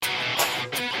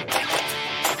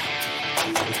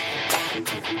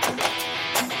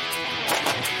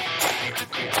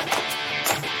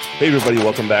Hey everybody,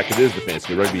 welcome back. It is the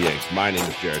Fantasy Rugby Yanks. My name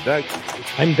is Jared Dyke.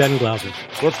 I'm Ben Glauser.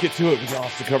 Let's get to it. We got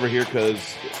lots to cover here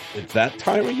because it's that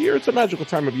time of year. It's a magical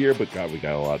time of year, but God, we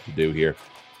got a lot to do here.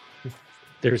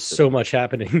 There's so much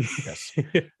happening. Yes.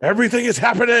 Everything is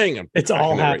happening. It's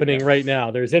all happening right now.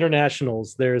 There's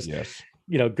internationals. There's,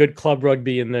 good club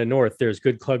rugby in the north. There's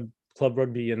good club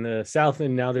rugby in the south.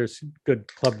 And now there's good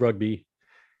club rugby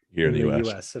here in the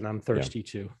US. And I'm thirsty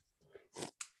too.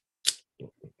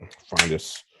 Find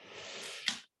us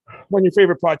on your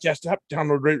favorite podcast app,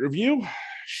 download, rate, review,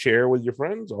 share with your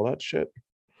friends, all that shit.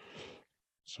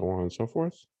 So on and so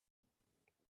forth.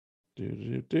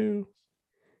 Trying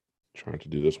to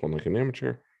do this one like an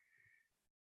amateur.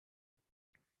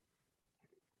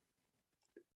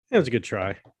 That was a good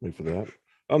try. Wait for that.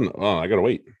 Oh, I gotta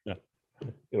wait. Yeah.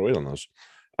 Gotta wait on those.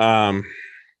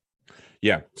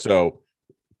 So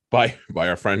by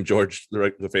our friend George,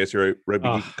 the Fantasy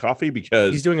Rugby Coffee,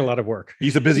 because he's doing a lot of work.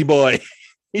 He's a busy boy.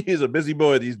 He's a busy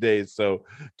boy these days. So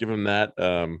give him that.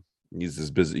 He's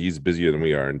as busy. He's busier than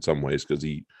we are in some ways because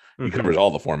he covers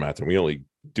all the formats, and we only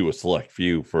do a select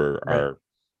few for our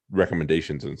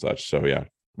recommendations and such. So yeah,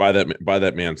 buy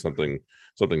that man something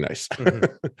nice.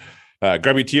 Grab your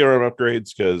TRM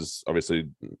upgrades because obviously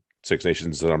Six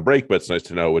Nations is on break, but it's nice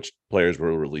to know which players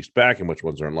were released back and which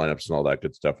ones are in lineups and all that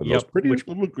good stuff. And those pretty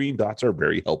little green dots are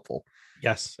very helpful.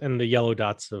 Yes, and the yellow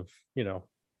dots of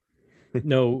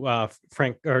no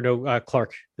Frank or no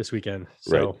Clark this weekend.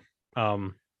 So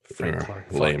Frank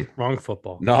Clark, lame, wrong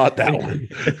football. Not that one.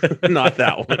 Not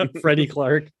that one. Freddie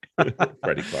Clark.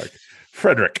 Freddie Clark.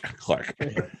 Frederick Clark.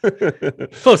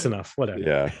 Close enough. Whatever.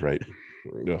 Yeah. Right.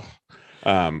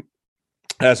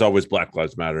 As always, Black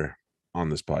Lives Matter on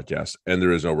this podcast, and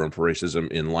there is no room for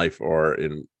racism in life or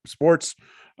in sports.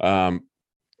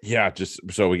 Just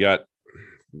so we got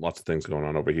lots of things going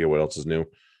on over here. What else is new?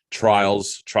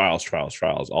 Trials,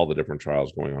 all the different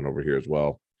trials going on over here as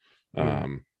well. Was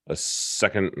the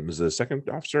second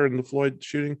officer in the Floyd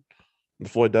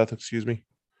death, excuse me.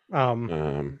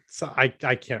 So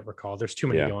I can't recall. There's too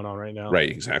many going on right now. Right,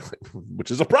 exactly. Which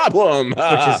is a problem.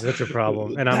 Which is such a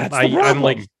problem. And I'm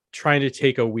like trying to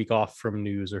take a week off from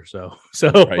news or so.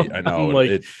 So right, I know.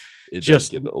 Like, it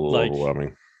just get a little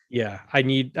overwhelming. Yeah, I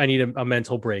need a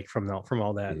mental break from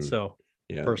all that. So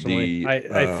personally,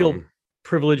 I feel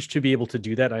privileged to be able to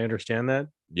do that. I understand that.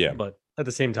 Yeah, but at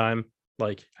the same time,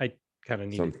 like I kind of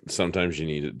need. Sometimes you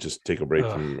need to just take a break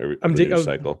from every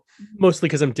cycle. Mostly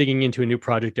because I'm digging into a new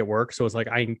project at work, so it's like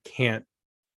I can't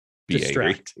be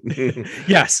distract.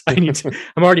 Yes, I need to.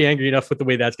 I'm already angry enough with the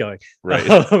way that's going. Right,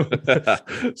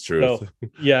 it's true. So,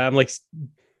 I'm like,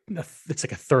 it's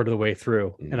like a third of the way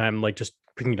through, and I'm like just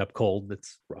picking it up cold.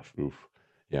 It's rough. Oof.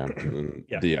 Yeah,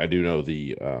 I do know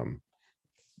the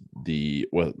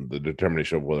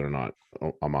determination of whether or not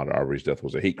Ahmaud Arbery's death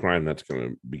was a hate crime. That's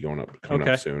going to be coming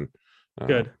up soon.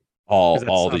 Good.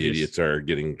 All the idiots are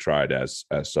getting tried as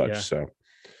such. Yeah. So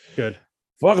good.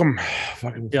 Fuck them.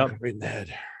 Right in the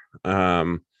head.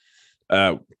 A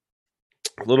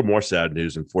little more sad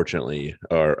news, unfortunately,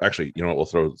 or actually, you know what? We'll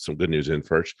throw some good news in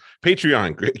first.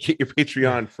 Patreon, get your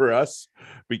Patreon for us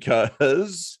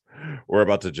because we're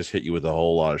about to just hit you with a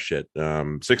whole lot of shit.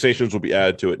 Six Nations will be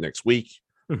added to it next week,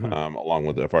 along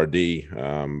with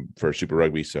FRD for Super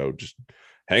Rugby. So just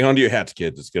hang on to your hats,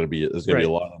 kids. There's gonna be a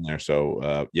lot on there.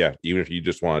 So even if you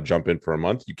just want to jump in for a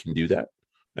month, you can do that.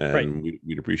 And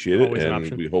we'd appreciate it.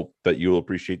 And we hope that you'll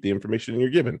appreciate the information you're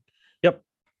given. Yep.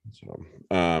 So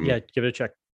give it a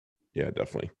check. Yeah,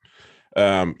 definitely.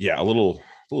 A little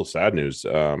sad news.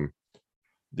 The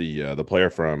player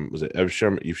from, was it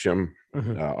Evesham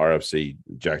RFC,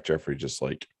 Jack Jeffrey, just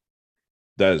like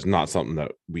that is not something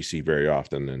that we see very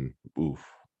often. And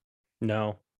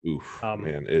man,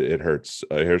 it hurts.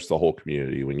 It hurts the whole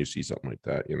community when you see something like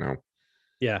that,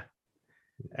 Yeah.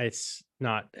 It's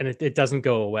not, and it doesn't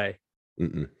go away.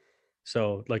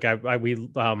 So like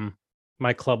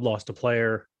my club lost a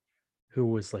player who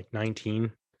was like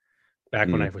 19 back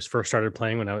when I was first started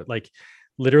playing, when I was like,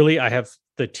 literally I have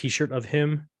the t-shirt of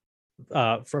him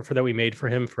for that we made for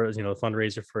him for the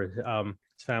fundraiser for his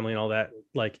family and all that.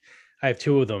 Like I have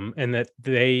two of them, and that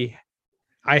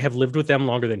I have lived with them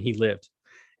longer than he lived,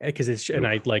 because and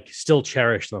I like still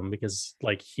cherish them because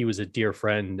like he was a dear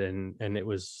friend, and it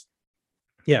was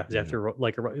after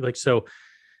like so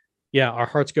our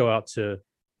hearts go out to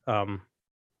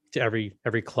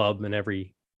every club and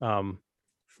every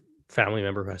family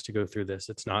member who has to go through this.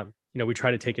 It's not, we try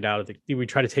to take it out of we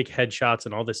try to take headshots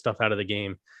and all this stuff out of the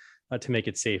game to make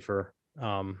it safer.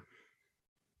 I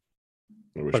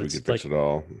wish we could fix it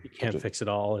all. You can't fix it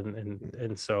all,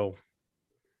 and so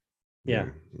really,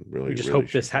 we just really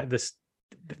hope this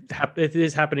it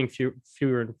is happening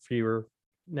fewer and fewer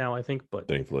now, I think, but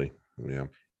thankfully, yeah.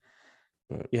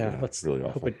 But yeah, let's really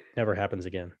awful. hope it never happens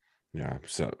again. Yeah,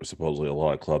 so supposedly a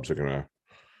lot of clubs are gonna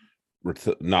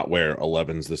not wear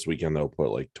 11s this weekend. They'll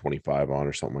put like 25 on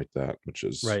or something like that, which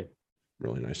is right.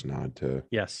 Really nice nod to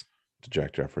Yes, to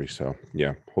Jack Jeffrey. So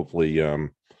yeah, hopefully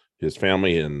his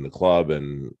family and the club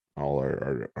and all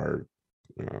are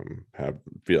have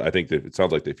feel. I think that it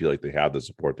sounds like they feel like they have the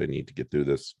support they need to get through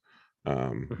this,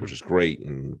 which is great,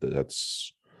 and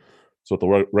that's what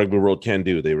the regular world can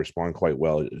do. They respond quite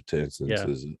well to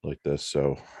instances like this.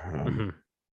 So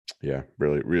yeah,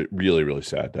 really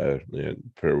sad.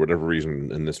 For whatever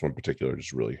reason, in this one particular,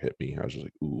 just really hit me. I was just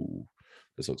like, ooh,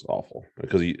 this looks awful,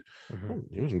 because he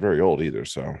wasn't very old either.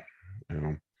 So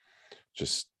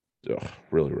just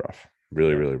really rough,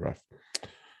 really rough.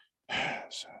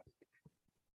 Sad.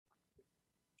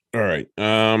 All right,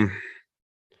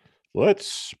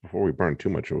 let's, before we burn too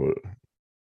much of a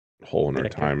hole in our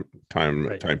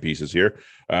time pieces here,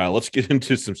 let's get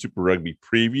into some Super Rugby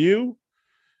preview.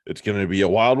 It's going to be a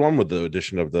wild one with the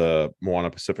addition of the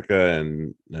Moana Pacifica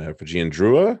and Fijian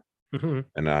Drua,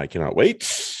 and I cannot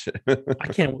wait. I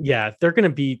can't. Yeah, they're going to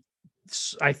be.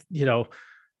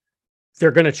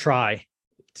 They're going to try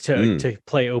to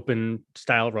play open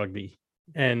style rugby,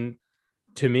 and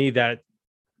to me, that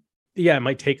it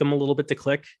might take them a little bit to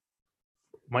click,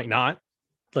 might not.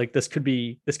 Like this could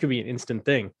be an instant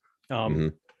thing,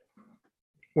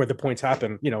 where the points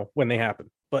happen, when they happen.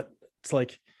 But it's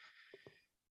like,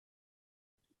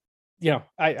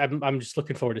 I'm just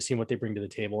looking forward to seeing what they bring to the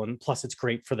table, and plus it's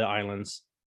great for the islands,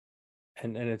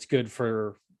 and it's good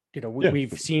for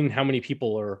we've seen how many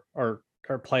people are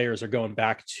players are going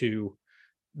back to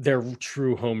their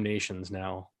true home nations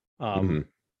now.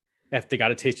 If they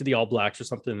got a taste of the All Blacks or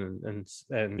something, and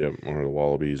or the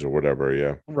Wallabies or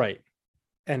whatever, right,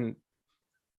 and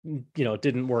it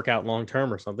didn't work out long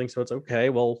term or something, so it's okay.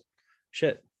 Well,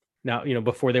 shit. Now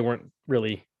before they weren't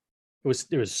really.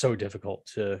 It was so difficult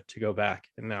to go back,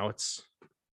 and now it's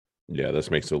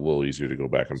this makes it a little easier to go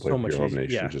back and play for your home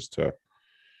nation, just to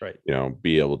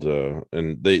be able to.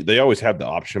 And they always have the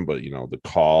option, but the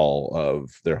call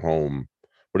of their home,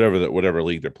 whatever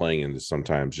league they're playing in, is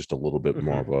sometimes just a little bit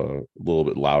more of a little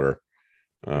bit louder,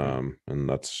 and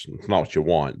it's not what you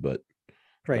want, but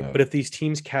but if these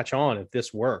teams catch on, if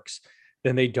this works,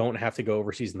 then they don't have to go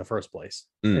overseas in the first place,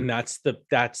 and that's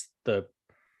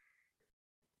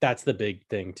the big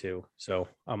thing too. So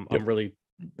I'm really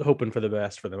hoping for the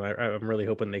best for them. I'm really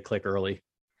hoping they click early.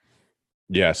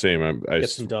 Yeah, same. I get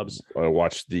some dubs. I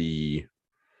watched the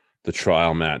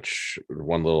trial match.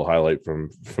 One little highlight from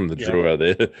the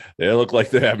Drua. They look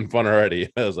like they're having fun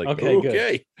already. I was like,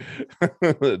 okay.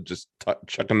 Just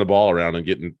chucking the ball around and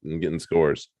getting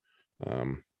scores.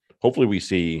 Hopefully we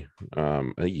see.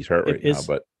 I think he's hurt now,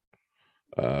 but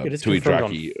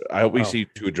Tuidraki. I hope we see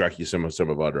Tuidraki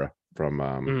Simavadra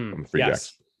from Free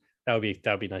Jacks. That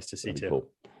would be nice to see too.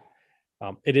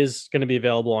 Cool. It is going to be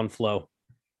available on Flow.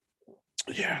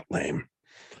 Yeah, lame.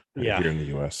 Here in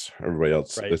the US, everybody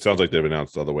else. It sounds like they've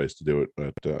announced other ways to do it,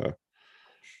 but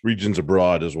regions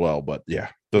abroad as well. But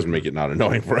doesn't make it not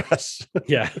annoying for us.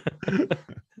 Yeah,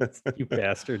 you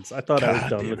bastards! I thought I was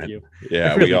done with you.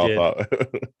 Yeah, we all thought.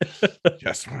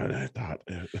 Yes, I thought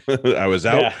I was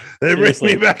out. Yeah, they bring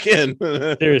me back in.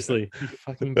 Seriously, you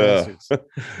fucking bastards.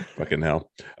 Fucking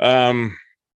hell.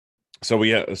 So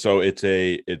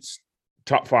it's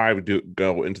top 5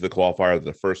 go into the qualifier.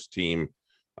 The first team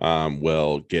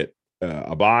will get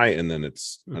a bye, and then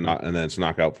it's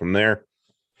knockout from there.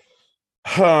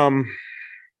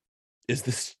 Is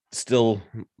this still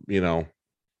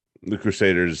the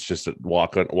Crusaders just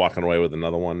walking away with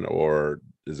another one, or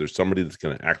is there somebody that's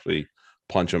going to actually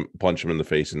punch him in the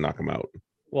face and knock him out?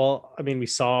 Well, I mean, we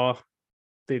saw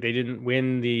they didn't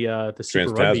win the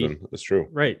Super Rugby. That's true,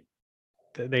 right?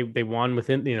 They won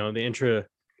within the intra.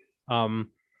 It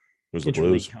was the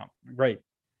Blues, right?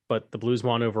 But the Blues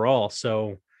won overall.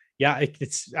 So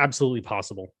it's absolutely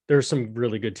possible. There's some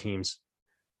really good teams.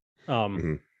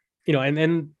 And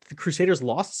then the Crusaders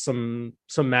lost some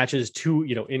matches to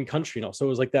in country, so it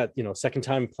was like that second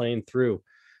time playing through.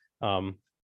 Saw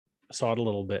it a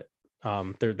little bit.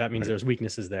 That means there's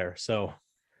weaknesses there. So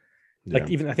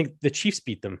even I think the Chiefs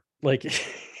beat them. Like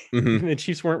the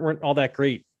Chiefs weren't all that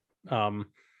great in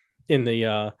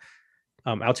the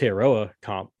Aotearoa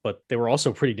comp, but they were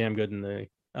also pretty damn good in the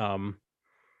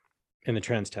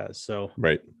Trans-Tas. So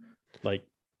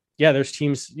there's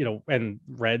teams, and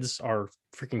Reds are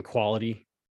freaking quality.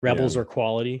 Rebels are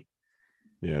quality.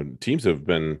 Yeah, teams have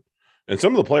been, And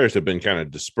some of the players have been kind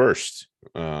of dispersed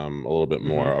a little bit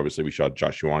more. Mm-hmm. Obviously, we saw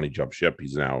Josh Ioane jump ship.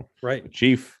 He's now a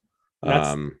Chief.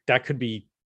 That could be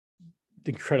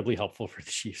incredibly helpful for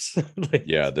the Chiefs.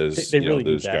 There's really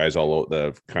there's guys all that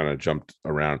have kind of jumped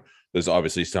around. There's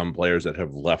obviously some players that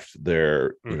have left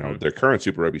their their current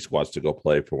Super Rugby squads to go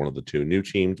play for one of the two new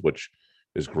teams, which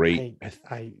is great.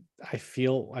 I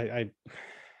feel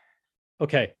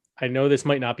okay. I know this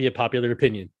might not be a popular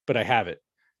opinion, but I have it,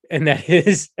 and that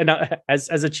is,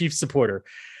 as a Chiefs supporter,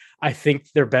 I think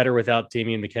they're better without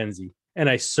Damian McKenzie, and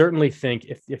I certainly think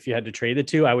if you had to trade the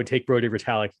two, I would take Brody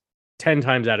Retallick 10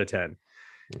 times out of 10.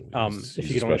 If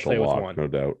you could only play with one, no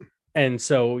doubt. And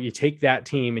so you take that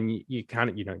team and you kind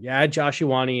of, you add Josh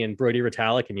Ioane and Brody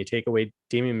Retallick and you take away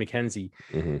Damian McKenzie.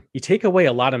 Mm-hmm. You take away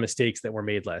a lot of mistakes that were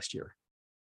made last year.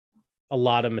 A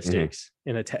lot of mistakes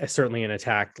in certainly in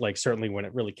attack, like certainly when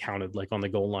it really counted, like on the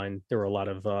goal line, there were a lot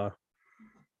of,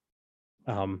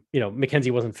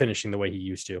 McKenzie wasn't finishing the way he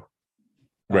used to.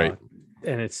 Right.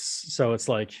 And it's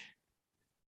like,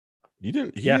 he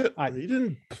didn't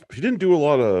do a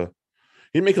lot of,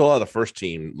 he didn't make a lot of the first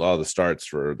team, a lot of the starts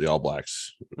for the All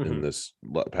Blacks in this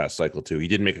past cycle too. He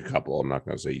did make a couple. I'm not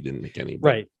going to say he didn't make any.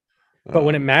 Right. But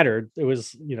when it mattered, it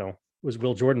was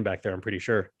Will Jordan back there, I'm pretty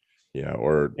sure. Yeah.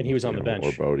 And he was on the bench.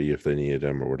 Or Bodie if they needed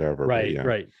him or whatever. Right. Yeah.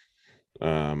 Right.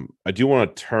 I do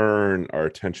want to turn our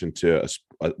attention to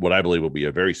what I believe will be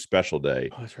a very special day.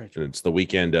 Oh, that's right. And it's the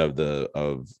weekend of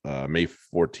May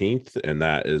 14th. And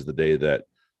that is the day that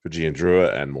Fijian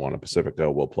Drua and Moana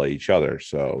Pacifica will play each other,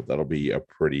 so that'll be a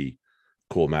pretty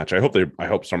cool match. I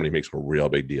hope somebody makes a real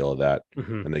big deal of that,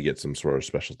 and they get some sort of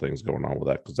special things going on with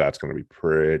that, because that's going to be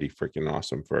pretty freaking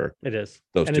awesome for those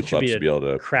two clubs to be able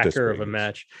to cracker of a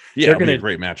match. Yeah, they're gonna be a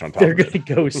great match on top. They're going to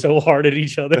go so hard at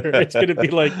each other. It's going to be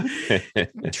like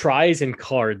tries and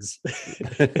cards.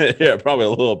 Yeah, probably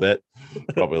a little bit.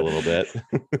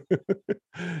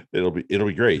 It'll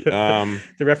be great. The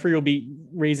referee will be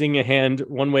raising a hand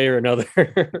one way or another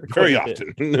very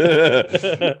often.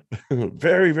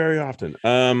 Very, very often.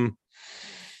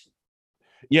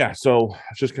 So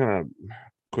just kind of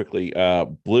quickly,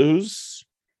 Blues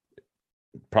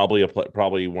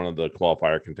probably one of the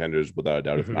qualifier contenders without a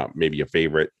doubt, if not maybe a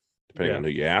favorite, depending on who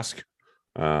you ask.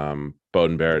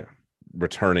 Bowden Barrett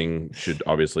returning should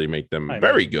obviously make them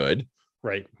very good.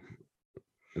 Right.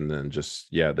 And then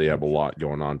they have a lot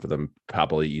going on for them.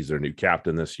 Papali is their new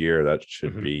captain this year. That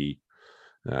should be,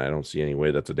 I don't see any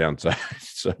way that's a downside.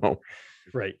 So,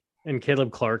 right. And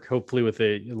Caleb Clark, hopefully with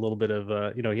a little bit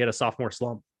of, he had a sophomore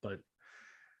slump, but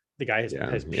the guy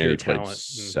has pure talent.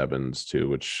 Sevens too,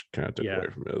 which kind of took away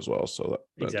from it as well. So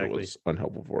that was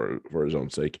unhelpful for his own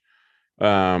sake.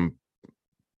 Brumbies,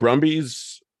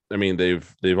 I mean,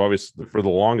 they've obviously, for the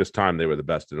longest time, they were the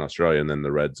best in Australia, and then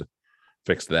the Reds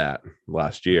fixed that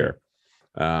last year.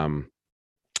 No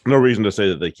reason to say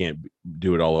that they can't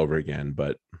do it all over again,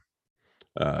 but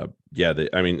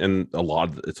and a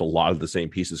lot of the same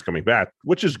pieces coming back,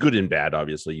 which is good and bad.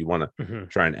 Obviously, you want to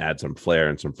try and add some flair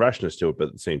and some freshness to it, but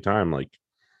at the same time,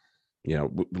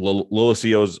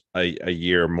 Lilisio's a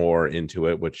year more into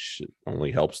it, which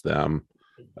only helps them.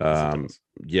 And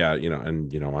you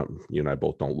and I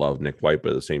both don't love Nick White, but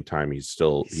at the same time, he's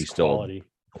still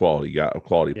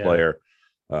quality player.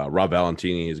 Rob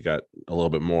Valentini has got a little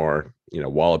bit more,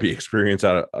 Wallaby experience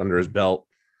under his belt.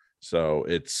 So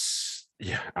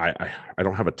I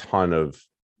don't have a ton to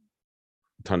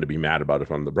be mad about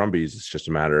it on the Brumbies. It's just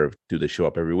a matter of, do they show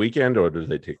up every weekend or do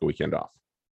they take a weekend off?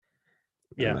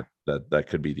 Yeah, that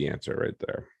could be the answer right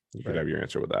there. You could have your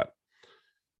answer with that.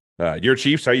 Your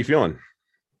Chiefs, how you feeling?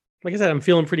 Like I said, I'm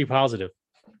feeling pretty positive.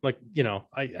 Like,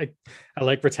 I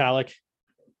like Retallick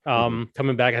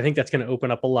coming back. I think that's going to open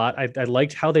up a lot. I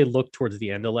liked how they looked towards the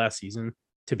end of last season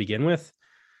to begin with.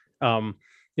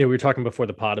 We were talking before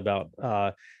the pod about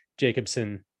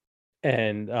Jacobson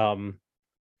and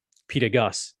Peter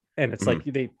Gus, and it's like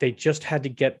they just had to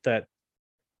get that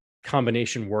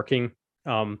combination working.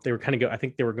 They were kind of I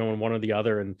think they were going one or the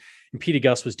other, and Peter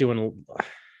Gus was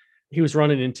he was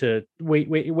running into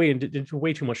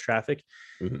way too much traffic,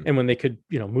 and when they could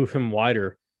move him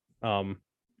wider,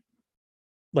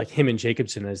 like him and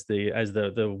Jacobson as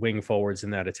the wing forwards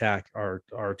in that attack are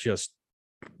just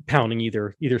pounding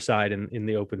either side in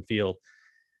the open field.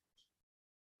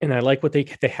 And I like what they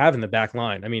have in the back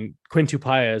line. I mean, Quinn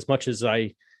Tupaia, as much as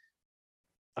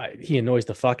he annoys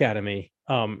the fuck out of me,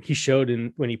 he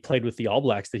showed when he played with the All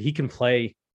Blacks that he can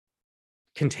play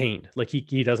contained. Like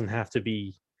he doesn't have to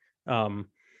be kind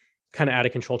of out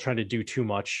of control, trying to do too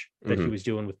much that he was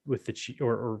doing with the Chiefs,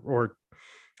 or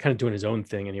kind of doing his own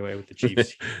thing anyway with the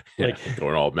Chiefs.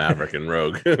 Going all Maverick and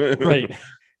Rogue. Right.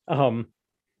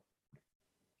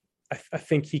 I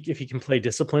think if he can play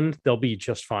disciplined, they'll be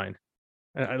just fine.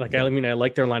 I like their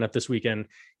lineup this weekend.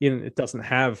 It doesn't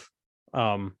have,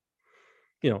 some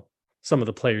of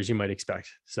the players you might expect.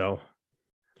 So,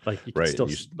 like, you can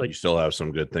right, you still have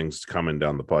some good things coming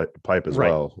down the pipe as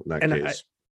well. In that case,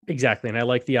 exactly. And I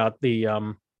like I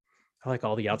like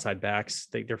all the outside backs.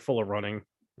 They're full of running.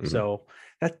 Mm-hmm. So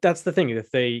that's the thing.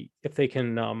 If they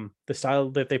can, the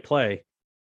style that they play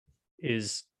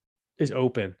is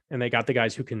open, and they got the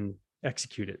guys who can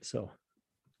execute it. So,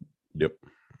 yep,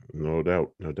 no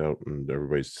doubt, and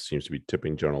everybody seems to be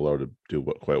tipping Jonah Lowe to do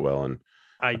quite well. And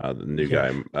the new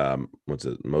guy, what's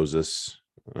it, Moses,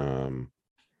 playing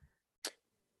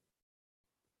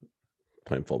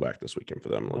fullback this weekekend for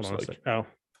them. Looks like. Oh,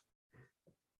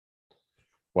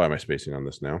 why am I spacing on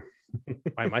this now?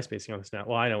 Why am I spacing on this now?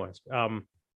 Well, I know it's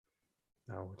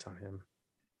no, it's on him.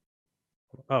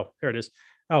 Oh, here it is.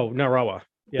 Oh, Narawa.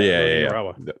 Yeah. That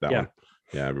one.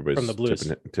 Yeah, everybody's from the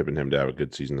Blues. tipping him to have a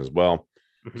good season as well.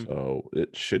 Mm-hmm. So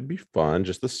it should be fun,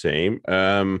 just the same.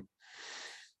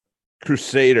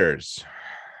 Crusaders.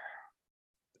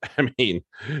 I mean,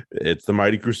 it's the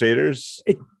mighty Crusaders.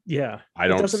 It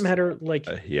doesn't matter. Like,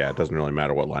 it doesn't really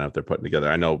matter what lineup they're putting together.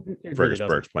 I know Fergus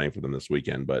Burke's playing for them this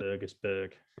weekend, but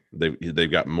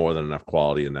they've got more than enough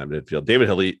quality in that midfield. David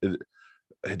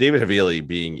Havili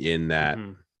being in that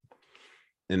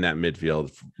in that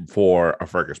midfield for a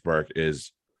Fergus Burke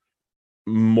is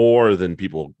more than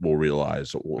people will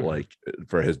realize. Like,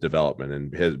 for his development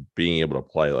and his being able to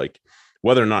play, like,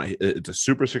 whether or not it's a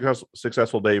super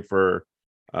successful day for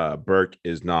Burke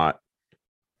is not,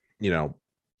 going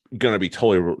to be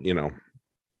totally,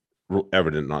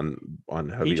 evident on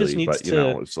Havili, but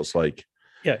it's just like,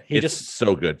 it's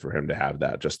so good for him to have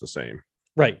that just the same.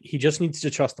 Right. He just needs to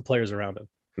trust the players around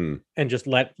him and just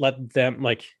let them,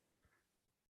 like,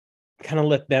 kind of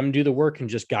let them do the work and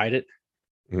just guide it.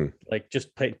 Like,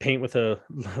 just paint with a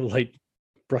light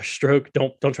brush stroke.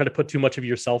 Don't try to put too much of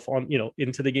yourself on,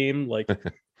 into the game. Like,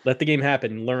 let the game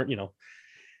happen and learn,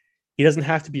 he doesn't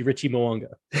have to be Richie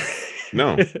Mwanga.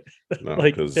 No,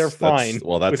 like, they're fine.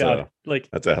 That's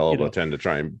a hell of a 10 to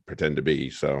try and pretend to be.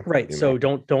 So right. So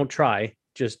don't try.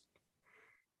 Just,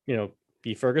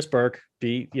 be Fergus Burke.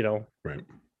 Be, right.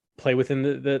 Play within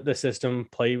the system.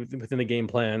 Play within the game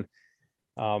plan.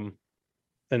 And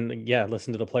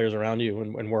listen to the players around you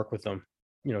and work with them.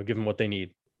 Give them what they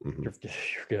need. Mm-hmm.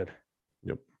 You're good.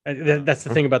 Yep. And that's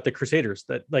the thing about the Crusaders,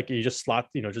 that, like, you just slot,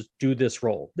 just do this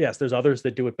role. Yes, there's others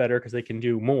that do it better because they can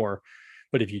do more.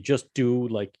 But if you just do,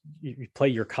 like, you play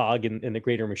your cog in the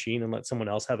greater machine and let someone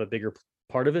else have a bigger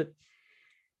part of it,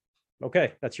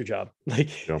 okay, that's your job. Like,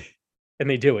 and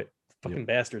they do it. Fucking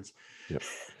bastards. Yep.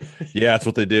 Yeah, that's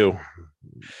what they do.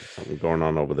 Something going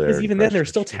on over there. Because even then, they're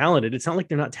still talented. It's not like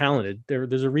they're not talented.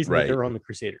 There's a reason that they're on the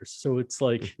Crusaders. So it's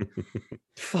like,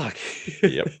 fuck.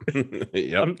 Yep.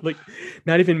 I'm, like,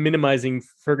 not even minimizing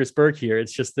Fergus Burke here.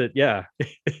 It's just that,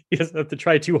 he doesn't have to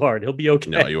try too hard. He'll be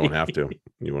okay. No, you won't have to.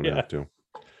 You won't have to.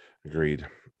 Agreed.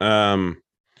 Drua,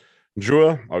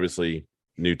 obviously,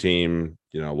 new team.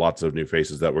 Lots of new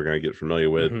faces that we're going to get familiar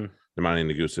with. Nemanja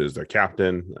Nagusa is their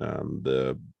captain,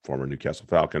 the former Newcastle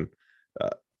Falcon.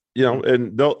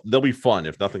 And they'll be fun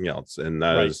if nothing else, and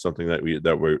that is something that we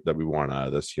want out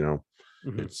of this.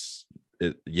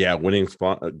 Winning's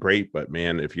fun, great, but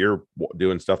man, if you're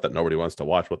doing stuff that nobody wants to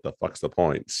watch, what the fuck's the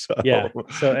point? So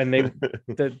and they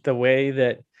the way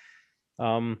that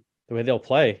the way they'll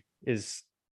play is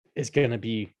going to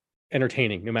be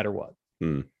entertaining no matter what.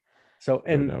 So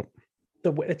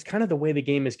it's kind of the way the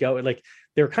game is going. Like,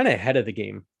 they're kind of ahead of the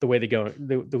game, the way they go,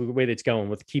 the way that it's going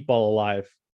with keep ball alive,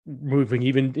 moving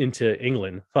even into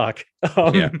England. Fuck.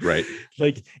 Right.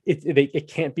 Like, it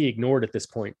can't be ignored at this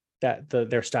point, that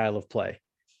their style of play.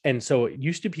 And so it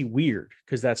used to be weird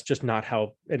because that's just not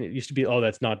how, and it used to be,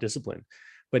 that's not discipline.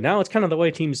 But now it's kind of the way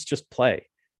teams just play.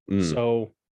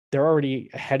 So they're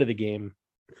already ahead of the game.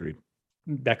 Agreed.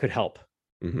 That could help.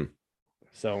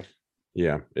 So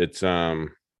it's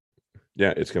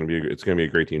gonna be a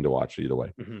great team to watch either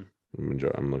way.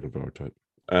 I'm looking forward to it.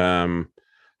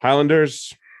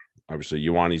 Highlanders, obviously,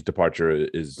 Ioane's departure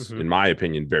is, in my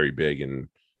opinion, very big, and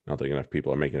I don't think enough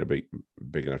people are making a big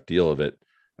enough deal of it.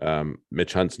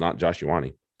 Mitch Hunt's not Josh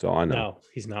Ioane. That's all I know. No,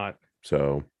 he's not.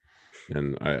 So,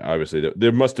 and obviously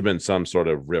there must have been some sort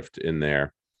of rift in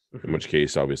there. In which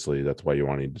case, obviously, that's why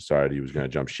Ioane decided he was going to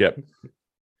jump ship.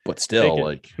 But still,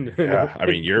 I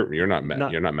mean, you're not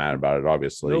mad about it,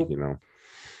 obviously. Nope.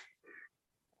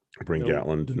 Bryn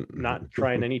Gatland not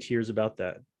crying any tears about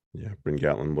that. Yeah, Bryn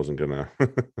Gatland wasn't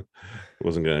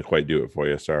gonna quite do it for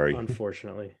you. Sorry,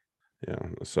 unfortunately. Yeah.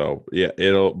 So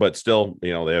but still,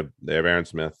 they have Aaron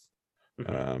Smith,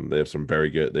 They have some very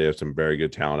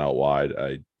good talent out wide.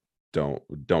 I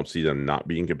don't see them not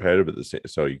being competitive at the same,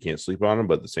 so you can't sleep on them,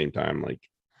 but at the same time, like,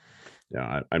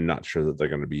 yeah, I'm not sure that they're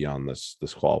going to be on this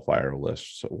qualifier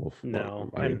list. So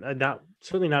not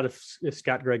certainly not if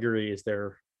Scott Gregory is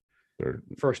their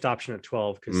first option at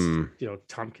 12, because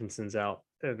Tompkinson's out,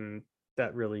 and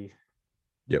that really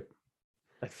that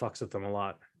fucks with them a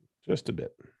lot. Just a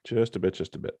bit.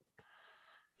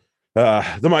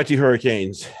 The mighty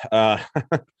Hurricanes. I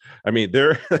mean,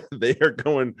 they are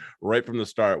going right from the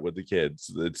start with the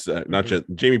kids. It's not just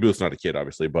Jamie Booth's not a kid,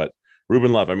 obviously, but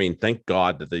Ruben Love. I mean, thank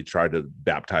God that they tried to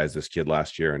baptize this kid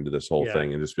last year into this whole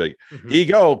thing and just be like, here you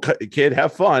go, kid,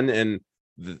 have fun. And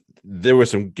there were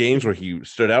some games where he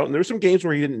stood out, and there were some games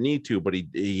where he didn't need to, but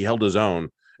he held his own.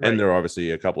 And there are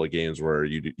obviously a couple of games where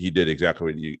he did exactly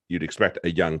what you'd expect a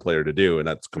young player to do, and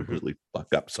that's completely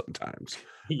fucked up sometimes.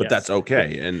 But that's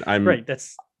okay, and I'm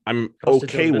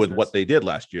okay with what they did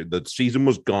last year. The season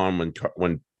was gone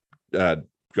when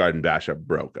Garden Basham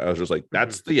broke. I was just like,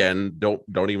 that's the end.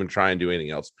 Don't even try and do anything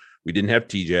else. We didn't have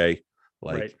TJ.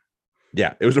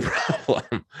 Yeah, it was a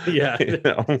problem. Yeah,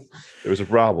 it was a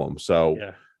problem. So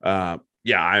I'm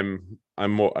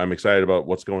excited about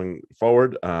what's going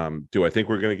forward. Do I think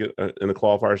we're going to get in the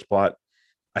qualifier spot?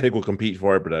 I think we'll compete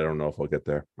for it, but I don't know if we'll get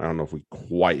there. I don't know if we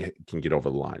quite can get over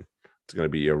the line. It's going to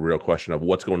be a real question of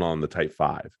what's going on in the tight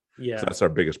five. Yeah, so that's our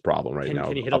biggest problem now.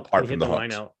 Can you hit the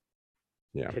line out?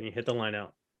 Yeah. Can you hit the line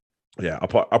out? Yeah.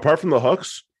 Apart from the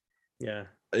hooks. Yeah.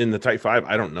 In the tight five,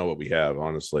 I don't know what we have,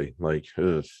 honestly. Like,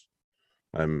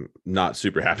 I'm not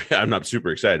super happy. I'm not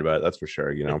super excited about it. That's for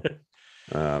sure.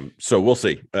 So we'll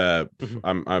see.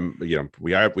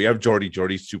 We have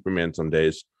Jordy's Superman some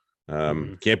days.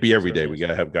 Can't be every day. We got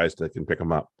to have guys that can pick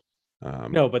them up.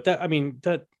 No, but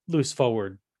that loose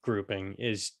forward grouping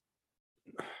it's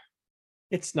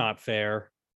not fair.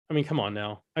 I mean, come on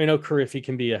now. I know Carriffy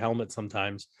can be a helmet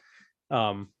sometimes.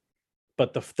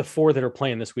 But the four that are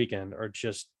playing this weekend are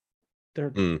just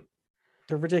they're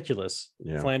ridiculous.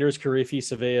 Yeah. Flanders, Carriffy,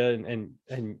 Savea,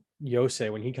 and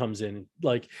Yosei when he comes in.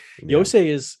 Like Yosei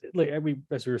is like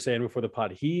as we were saying before the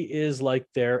pod, he is like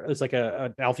it's like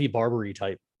an Alfie Barbary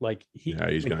type. Like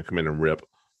he's gonna come in and rip.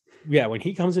 Yeah, when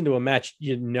he comes into a match,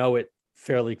 you know it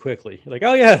fairly quickly. Like,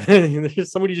 oh yeah,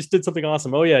 somebody just did something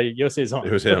awesome. Oh yeah, Yosei's on.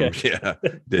 It was him. Okay. Yeah, he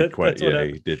did quite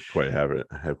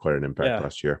have quite an impact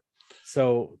last year.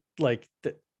 So like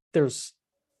there's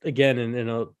again in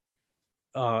a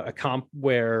comp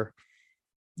where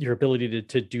your ability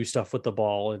to do stuff with the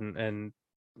ball and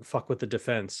fuck with the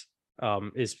defense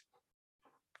is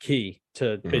key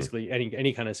to basically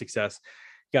any kind of success.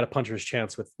 You got a puncher's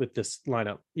chance with this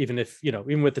lineup, even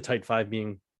with the tight five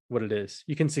being what it is,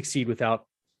 you can succeed without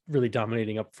really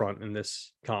dominating up front in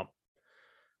this comp.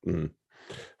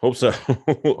 Hope so.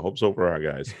 Hope so for our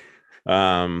guys.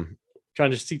 Trying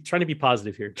to be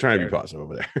positive here. Trying to be positive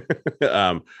over there.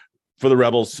 For the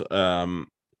Rebels, I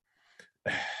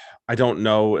don't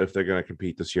know if they're going to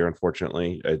compete this year.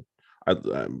 Unfortunately,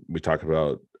 we talked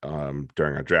about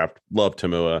during our draft. Love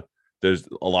Tamua. There's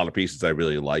a lot of pieces I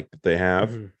really like that they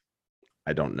have.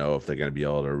 I don't know if they're going to be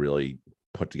able to really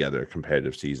put together a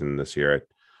competitive season this year.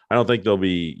 I don't think they'll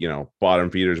be, bottom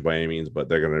feeders by any means, but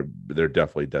they're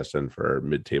definitely destined for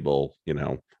mid-table,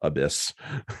 abyss.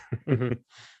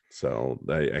 So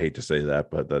I hate to say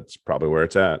that, but that's probably where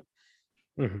it's at.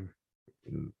 Yeah,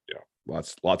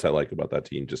 lots I like about that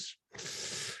team. Just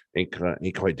ain't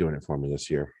quite doing it for me this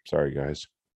year. Sorry, guys.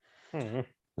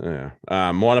 Yeah.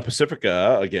 Moana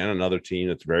Pacifica, again, another team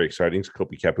that's very exciting.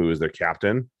 Kopi Kepu is their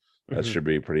captain. That should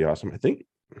be pretty awesome. I think,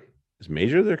 is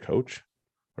Major their coach?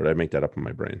 Or did I make that up in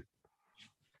my brain?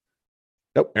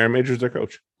 Nope, Aaron Major is their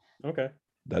coach. Okay.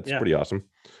 That's pretty awesome.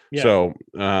 Yeah. So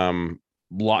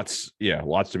lots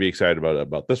to be excited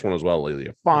about this one as well.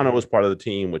 Lelia Fano was part of the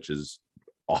team, which is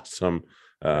awesome.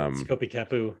 Kopi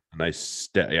Kepu.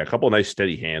 A couple of nice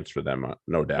steady hands for them,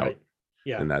 no doubt. Right.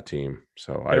 Yeah. In that team.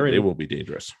 So they will be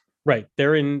dangerous. Right.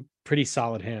 They're in pretty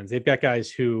solid hands. They've got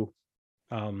guys who've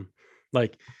played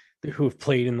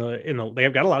in the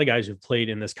they've got a lot of guys who've played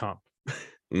in this comp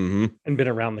and been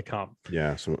around the comp.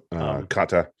 Yeah. So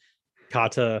Kata.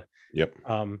 Yep.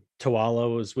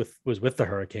 Tawala was with the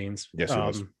Hurricanes. Yes, he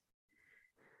was.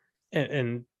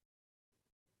 And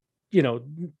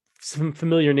some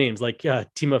familiar names like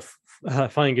Tima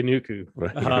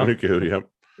Fanganuku. Yep.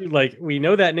 Like we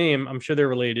know that name. I'm sure they're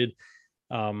related.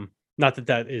 Not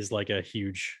that is like a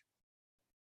huge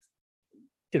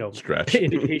stretch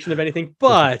indication of anything,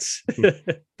 but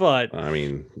I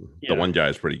mean the one guy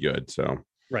is pretty good, so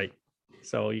right.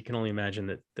 So you can only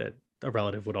imagine that a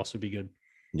relative would also be good.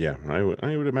 Yeah, I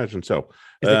would imagine so.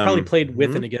 Because they probably played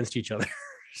with and against each other.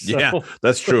 So. Yeah,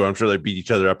 that's true. I'm sure they beat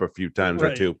each other up a few times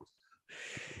or two.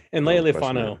 And Leia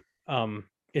Lefano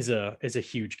is a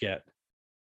huge get.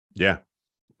 Yeah,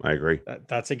 I agree.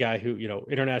 That's a guy who,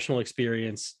 international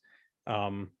experience,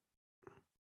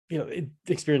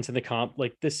 experience in the comp.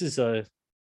 Like this is there's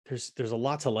a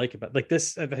lot to like about like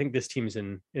this. I think this team's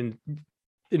in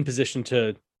position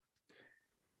to.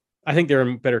 I think they're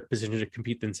in a better position to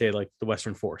compete than say like the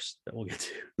Western Force that we'll get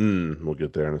to. We'll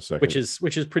get there in a second. Which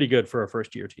is pretty good for a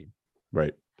first year team.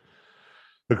 Right.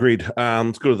 Agreed.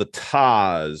 Let's go to the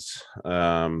Taz.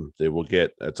 They will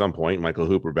get at some point Michael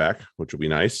Hooper back, which will be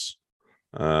nice.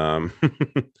 They've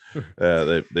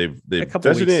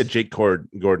designated Jake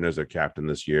Gordon as their captain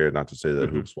this year. Not to say that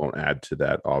Hoops won't add to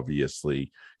that.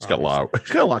 Obviously, he's got a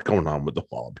lot going on with the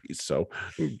Wallabies, so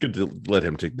good to let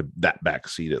him take that back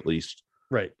seat at least.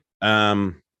 Right.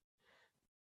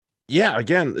 Yeah.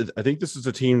 Again, I think this is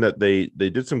a team that they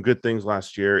did some good things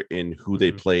last year in who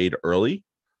they played early.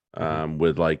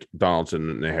 With like Donaldson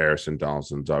and Harrison.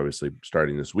 Donaldson's obviously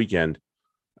starting this weekend.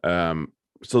 So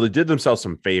they did themselves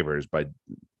some favors by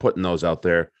putting those out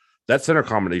there. That center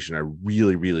combination I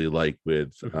really, really like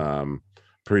with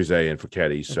Parise and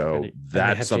Fouquetti. So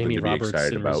that's something Jamie to be Roberts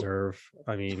excited about. Reserve.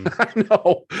 I mean, I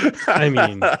know. I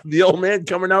mean, the old man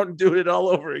coming out and doing it all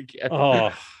over again.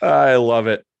 Oh, I love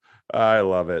it.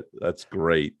 That's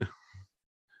great.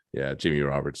 Yeah, Jamie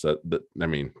Roberts. I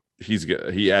mean,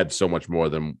 he adds so much more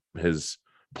than his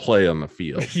play on the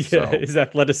field. Yeah, so. His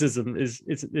athleticism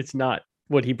it's not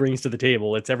what he brings to the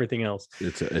table. It's everything else.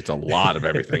 It's a lot of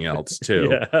everything else too.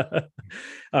 Yeah.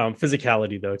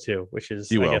 Physicality though too, which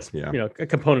is a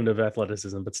component of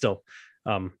athleticism, but still,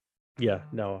 hard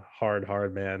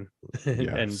man.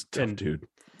 and dude,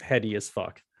 heady as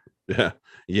fuck.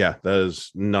 Yeah, that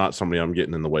is not somebody I'm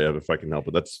getting in the way of if I can help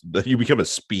it. You become a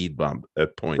speed bump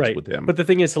at points with him. But the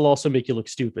thing is, he'll also make you look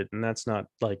stupid, and that's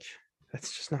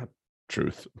just not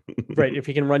truth. Right. If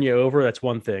he can run you over, that's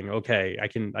one thing. Okay, I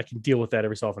can deal with that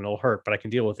every so often. It'll hurt, but I can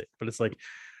deal with it. But it's like,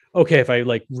 okay, if I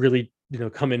like really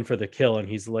come in for the kill, and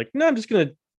he's like, no, I'm just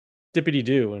gonna dippity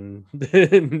do and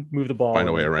move the ball, find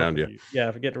a way around you.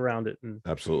 Yeah, get around it. And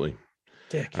absolutely,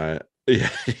 dick. Yeah,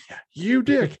 you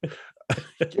dick.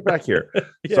 Get back here.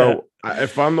 Yeah. So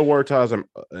if I'm the Waratahs, I'm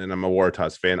a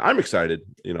Waratahs fan, I'm excited.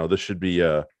 This should be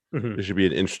this should be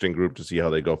an interesting group to see how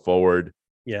they go forward.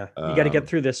 Yeah, you got to get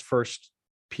through this first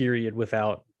period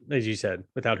without, as you said,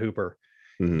 without Hooper.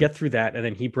 Get through that, and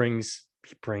then he brings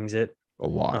it a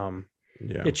lot.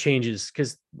 It changes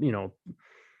because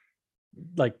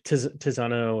like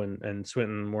Tizano and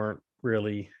Swinton weren't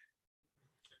really.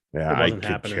 Yeah, I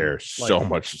could care so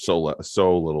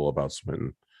little about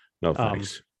Swinton. No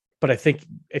thanks. But I think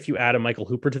if you add a Michael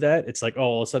Hooper to that, it's like,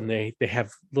 all of a sudden they have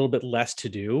a little bit less to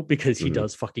do because he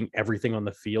does fucking everything on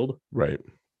the field. Right.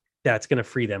 That's going to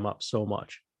free them up so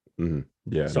much.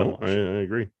 Yeah, so much. I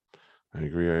agree.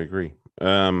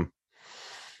 Going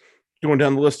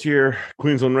down the list here,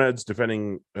 Queensland Reds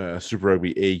defending Super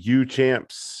Rugby AU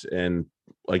champs, and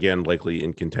again, likely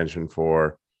in contention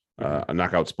for a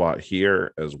knockout spot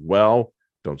here as well.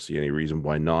 Don't see any reason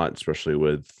why not, especially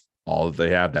with all that they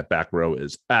have. That back row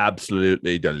is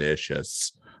absolutely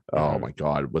delicious. Oh my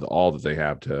God, with all that they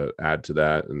have to add to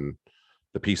that and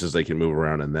the pieces they can move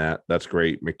around in that's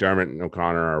great. McDermott and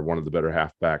O'Connor are one of the better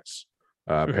halfbacks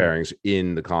pairings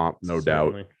in the comp, no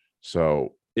doubt.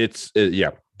 So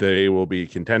they will be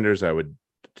contenders.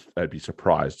 I'd be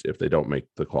surprised if they don't make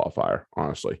the qualifier,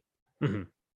 honestly.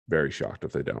 Very shocked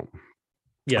if they don't.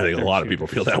 Yeah, I think a lot of people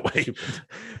feel that way.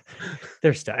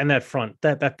 There's and that front,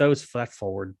 that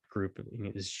forward group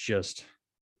is just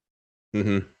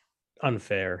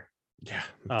unfair. Yeah,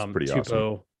 it's pretty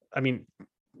awesome. I mean,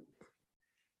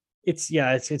 it's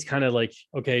kind of like,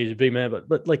 okay, he's a big man,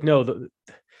 but like no,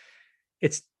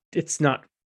 it's not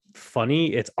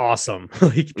funny. It's awesome.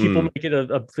 Like people make it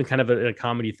a kind of a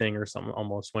comedy thing or something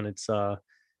almost when it's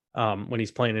when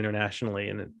he's playing internationally,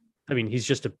 and he's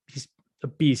a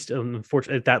beast.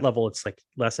 Unfortunately, at that level, it's like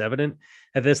less evident.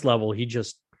 At this level, he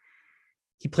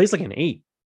plays like an 8.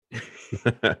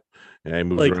 Yeah, he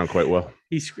moves around quite well.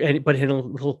 But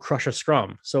he'll crush a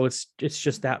scrum. So it's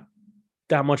just that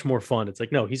much more fun. It's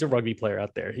like, no, he's a rugby player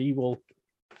out there. He will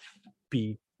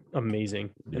be amazing,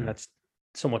 and that's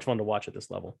so much fun to watch at this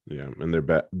level. Yeah, and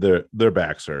their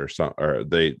backs are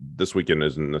this weekend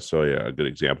isn't necessarily a good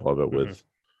example of it with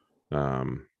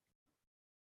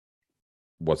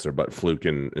what's their butt, Fluke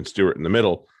and Stewart in the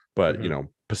middle, but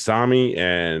Pasami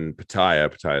and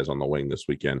Pataya is on the wing this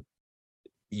weekend.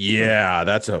 Yeah,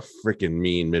 that's a freaking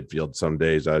mean midfield some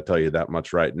days, I'll tell you that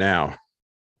much right now.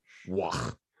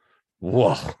 Wow.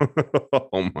 Whoa.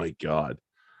 Oh my God.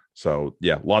 So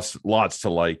yeah, lots to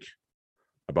like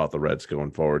about the Reds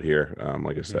going forward here.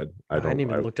 Like I said, I hadn't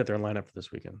even looked at their lineup for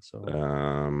this weekend. So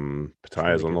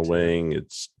Patai's on the wing.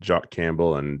 It's Jock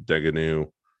Campbell and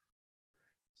Deganu.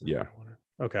 Yeah.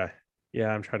 Okay. Yeah,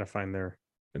 I'm trying to find their.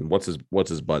 And what's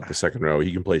his butt? The second row.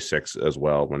 He can play 6 as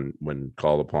well when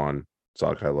called upon.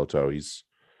 Salakai Loto. He's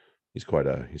quite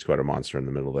a monster in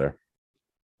the middle there.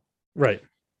 Right.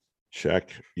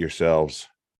 Check yourselves,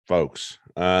 folks.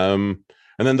 And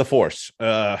then the Force.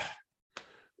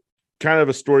 Kind of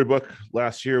a storybook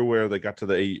last year where they got to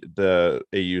the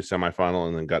AU semifinal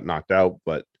and then got knocked out,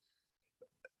 but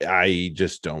I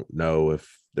just don't know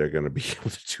if they're going to be able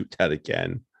to do that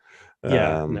again.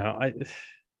 Yeah,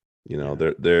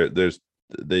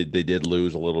 they did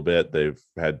lose a little bit. They've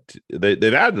added a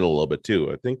little bit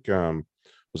too. I think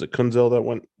was it Kunzel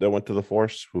that went to the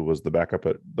Force, who was the backup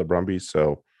at the Brumbies.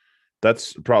 So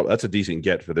that's a decent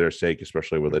get for their sake,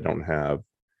 especially where they don't have.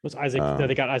 Was Isaac?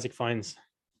 They got Isaac Fines.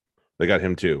 They got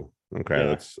him too. Okay,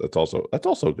 yeah. That's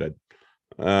also good.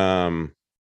 Yeah,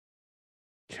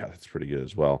 that's pretty good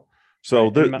as well. So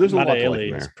there's a lot to like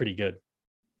there. Is pretty good.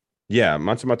 Yeah,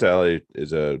 Matsumatale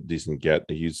is a decent get.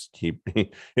 He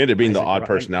ended up being the odd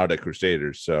person out at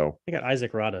Crusaders. So they got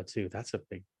Isaac Rada too. That's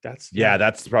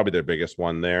probably their biggest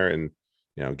one there, and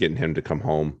getting him to come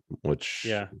home, which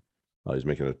he's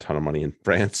making a ton of money in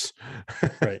France.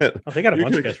 Right. Oh, they got a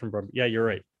bunch of guys from Brumby. Yeah, you're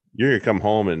right. You're gonna come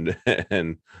home and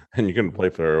you're gonna play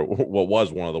for what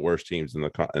was one of the worst teams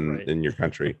in your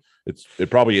country. It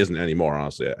probably isn't anymore,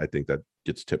 honestly. I think that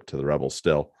gets tipped to the Rebels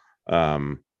still.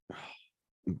 As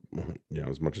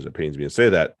much as it pains me to say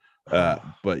that,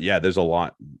 but yeah, there's a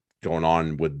lot going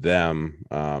on with them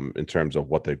in terms of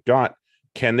what they've got.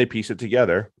 Can they piece it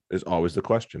together is always the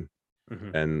question.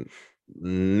 Mm-hmm. And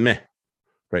meh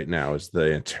right now is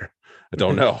the answer. I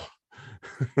don't know.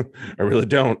 I really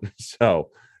don't. So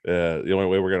the only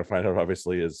way we're going to find out,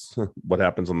 obviously, is what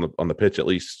happens on the pitch. At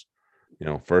least,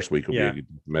 first week will be a good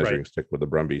measuring stick with the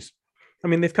Brumbies. I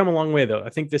mean, they've come a long way, though. I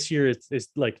think this year it's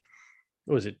like,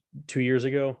 what was it, 2 years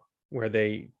ago, where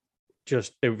they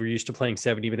were used to playing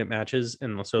 70-minute matches,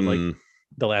 and so like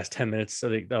the last 10 minutes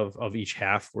of each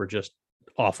half were just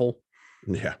awful.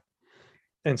 Yeah.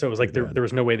 And so it was like there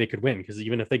was no way they could win, because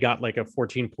even if they got like a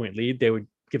 14-point lead, they would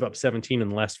give up 17 in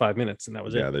the last 5 minutes, and that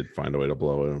was it. Yeah, they'd find a way to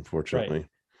blow it, unfortunately.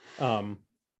 Right.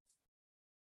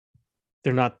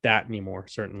 They're not that anymore,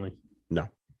 certainly. No.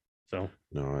 So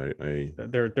no,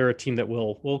 they're a team that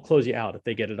will close you out if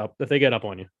they get it up. If they get up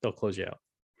on you, they'll close you out.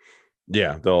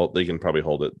 Yeah, they can probably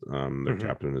hold it. Their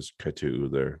captain is Kaitu,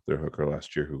 their hooker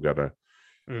last year, who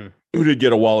did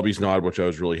get a Wallabies nod, which I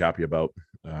was really happy about.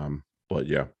 But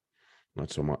yeah,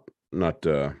 not so much. Not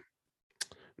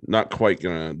quite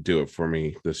gonna do it for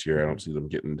me this year. I don't see them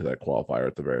getting into that qualifier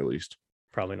at the very least.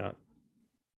 Probably not.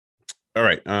 All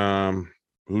right.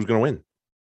 Who's gonna win?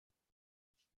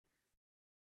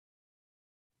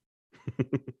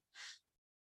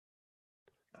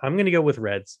 I'm gonna go with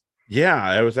Reds. Yeah,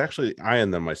 I was actually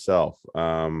eyeing them myself.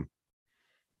 As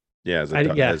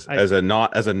a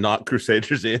not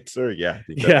Crusaders answer. Yeah,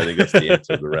 I think that's the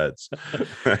answer. The Reds.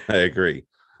 I agree.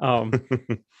 I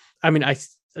mean,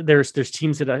 there's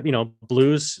teams that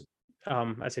Blues.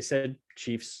 As I said,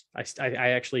 Chiefs. I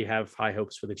actually have high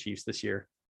hopes for the Chiefs this year.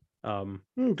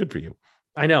 Good for you.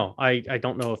 I know. I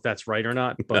don't know if that's right or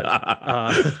not, but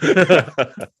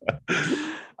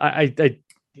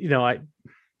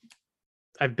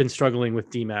I've been struggling with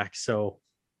DMAC, so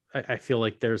I feel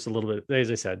like there's a little bit.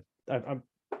 As I said, I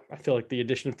feel like the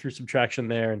addition through subtraction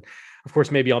there, and of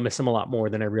course, maybe I'll miss him a lot more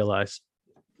than I realize.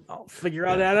 I'll figure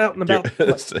that out in about 2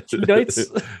 nights.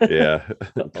 Yeah,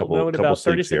 couple in about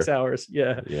 36 hours.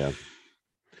 Yeah.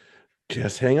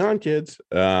 Just hang on, kids.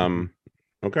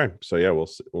 Okay, so yeah, we'll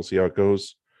see how it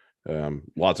goes.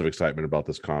 Lots of excitement about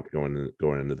this comp going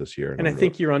into this year, and I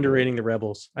think you're underrating the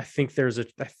Rebels. I think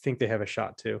they have a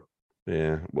shot too.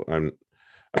 Yeah, well,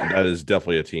 that is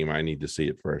definitely a team I need to see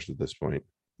it first at this point.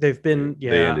 They've been,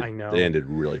 I know they ended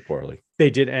really poorly. They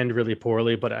did end really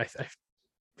poorly, but I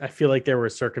feel like there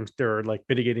were like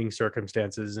mitigating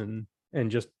circumstances and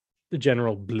just the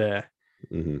general bleh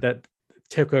that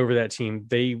took over that team.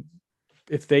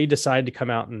 If they decide to come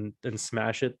out and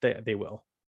smash it, they will,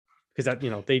 because that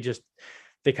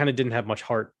they kind of didn't have much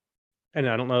heart, and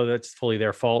I don't know that's fully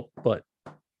their fault, but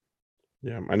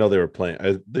yeah, I know they were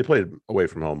playing. They played away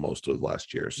from home most of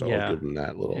last year, so I'll give them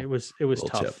that little. It was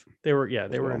tough. Tip. They were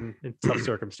in tough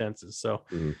circumstances. So,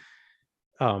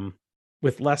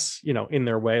 with less, in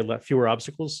their way, fewer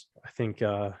obstacles, I think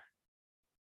they'll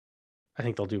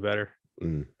do better.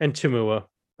 And Tumua,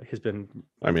 has been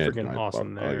freaking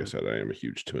awesome there. Like I said, I am a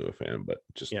huge Tamua fan, but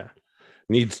just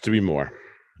needs to be more.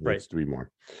 Needs to be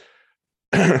more.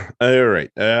 All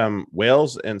right.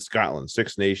 Wales and Scotland,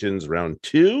 Six Nations round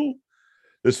 2.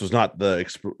 This was not the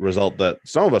result that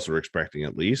some of us were expecting,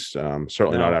 at least.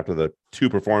 Certainly not after the 2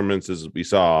 performances we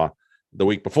saw the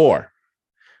week before.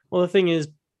 Well, the thing is,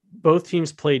 both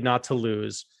teams played not to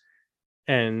lose,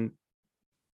 and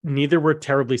neither were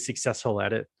terribly successful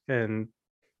at it. And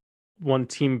one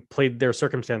team played their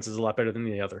circumstances a lot better than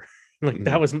the other.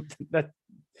 That wasn't that.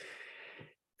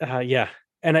 Yeah.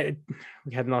 And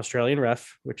we had an Australian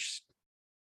ref, which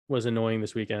was annoying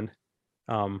this weekend.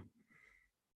 I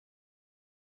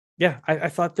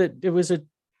thought that it was a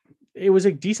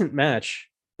decent match,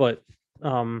 but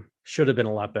should have been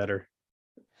a lot better.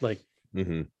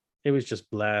 It was just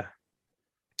blah.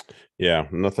 Yeah,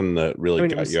 nothing that really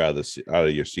got you out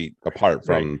of your seat, apart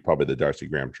from probably the Darcy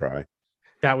Graham try.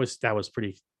 That was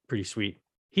pretty sweet.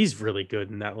 He's really good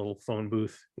in that little phone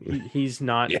booth. He's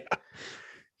not.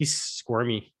 He's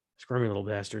squirmy little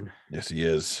bastard. Yes, he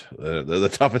is. The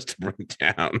toughest to bring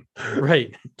down.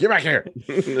 Right. Get back here.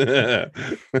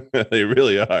 They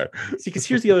really are. See, because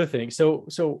here's the other thing. So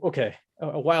okay,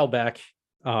 a while back,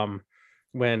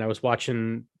 when I was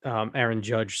watching Aaron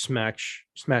Judge smash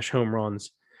home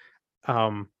runs,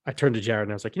 I turned to Jared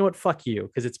and I was like, you know what? Fuck you.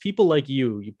 Because it's people like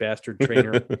you bastard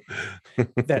trainer,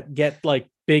 that get like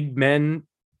big men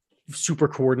super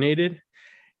coordinated.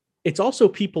 It's also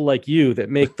people like you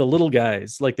that make the little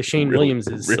guys like the Shane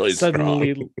Williamses really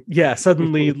suddenly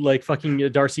like fucking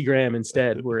Darcy Graham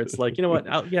instead, where it's like, you know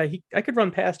what? I could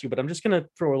run past you, but I'm just going to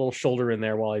throw a little shoulder in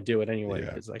there while I do it anyway.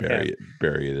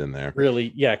 Bury it in there.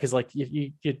 Really. Yeah. Cause like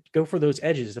you go for those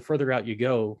edges, the further out you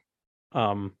go,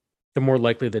 the more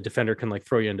likely the defender can like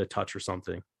throw you into touch or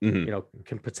something,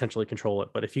 can potentially control it.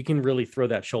 But if you can really throw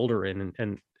that shoulder in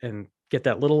and get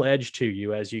that little edge to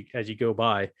you as you go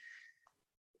by,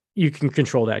 you can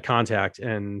control that contact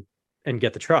and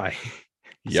get the try.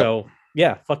 Yep. So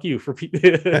yeah, fuck you for people.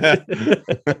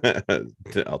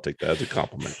 I'll take that as a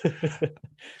compliment.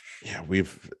 Yeah,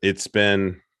 it's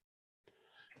been,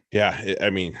 I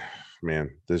mean,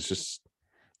 man,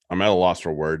 I'm at a loss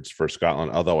for words for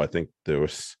Scotland. Although I think there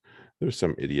was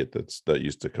some idiot that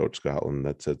used to coach Scotland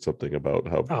that said something about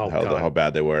how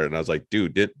bad they were, and I was like,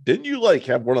 dude, didn't you like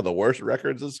have one of the worst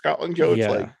records as Scotland coach?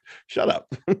 Yeah. Like, shut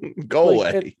up, go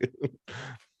away.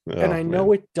 And I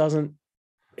know it doesn't.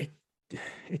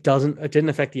 It didn't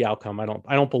affect the outcome. I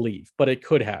don't believe, but it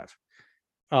could have.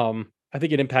 I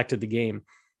think it impacted the game.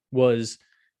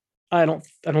 I don't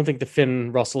think the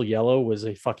Finn Russell yellow was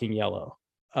a fucking yellow.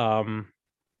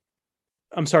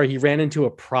 I'm sorry, he ran into a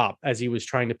prop as he was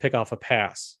trying to pick off a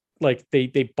pass. Like they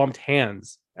bumped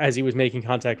hands as he was making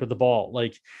contact with the ball.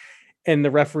 Like, and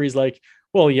the referee's like,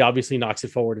 well, he obviously knocks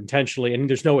it forward intentionally, and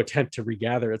there's no attempt to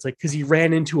regather. It's like, because he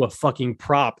ran into a fucking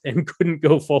prop and couldn't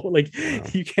go forward. Like,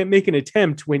 you can't make an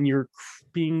attempt when you're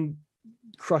being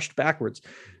crushed backwards.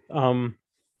 And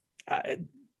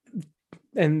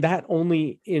that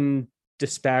only in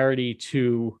disparity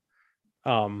to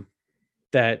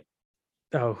that.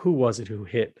 Oh, who was it who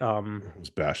hit? It was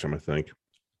Basham, I think.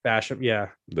 Basham, yeah.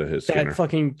 That Skinner.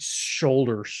 Fucking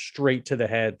shoulder straight to the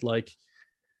head. Like,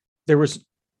 there was.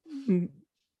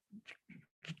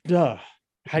 How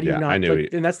do you not? I knew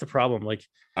like, and that's the problem. Like,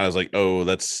 I was like, oh,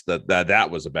 that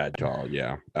was a bad call.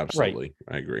 Yeah, absolutely,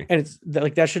 right. I agree. And it's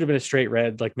like that should have been a straight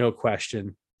red, like no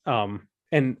question.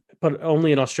 But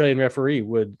only an Australian referee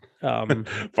would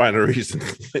find a reason.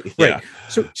 Yeah. Right.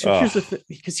 So here's the thing,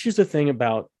 because here's the thing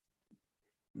about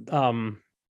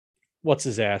what's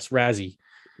his ass, Razzie.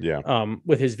 Yeah.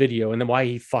 With his video, and then why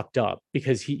he fucked up,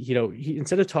 because he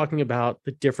instead of talking about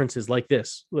the differences like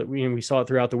this, we saw it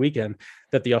throughout the weekend,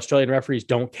 that the Australian referees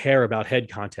don't care about head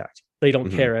contact. They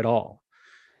don't care at all.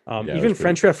 Even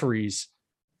French referees,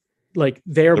 like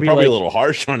they're probably like, a little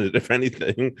harsh on it, if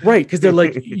anything. Right, because they're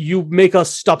like, you make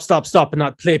us stop, and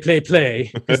not play.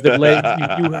 Because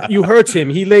you hurt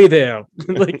him. He lay there.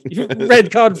 Like,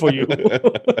 red card for you.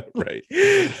 Right.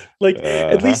 Like,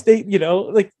 at least they,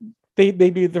 like,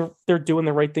 maybe they're doing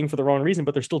the right thing for the wrong reason,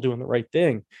 but they're still doing the right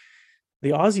thing.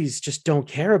 The Aussies just don't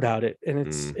care about it, and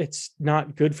it's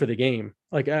not good for the game.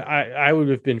 Like, I would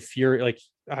have been furious. Like,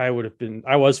 I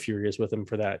was furious with them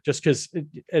for that, just because.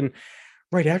 And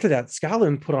right after that,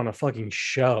 Scotland put on a fucking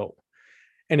show,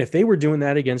 and if they were doing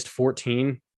that against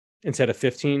 14 instead of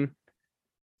 15,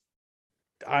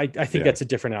 I think that's a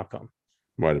different outcome.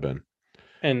 Might have been,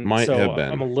 and have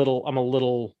been. I'm a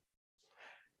little.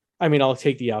 I mean, I'll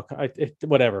take the outcome.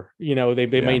 Whatever, they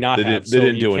may not have. They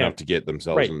didn't do enough to get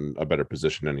themselves in a better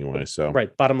position anyway. So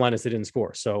right. Bottom line is they didn't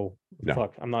score. So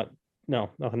fuck, I'm not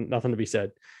No, nothing to be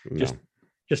said. No.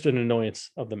 Just an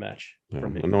annoyance of the match. No,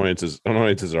 annoyances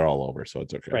are all over, so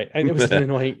it's okay. Right. And it was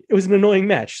an annoying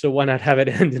match. So why not have it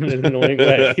end in an annoying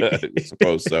way? I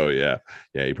suppose so, yeah.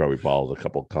 Yeah, he probably followed a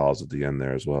couple calls at the end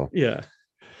there as well. Yeah.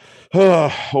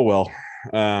 Oh well.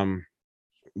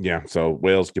 Yeah, so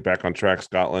Wales get back on track,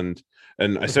 Scotland.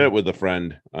 And I said it with a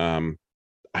friend. I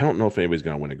don't know if anybody's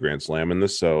gonna win a Grand Slam in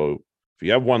this. So if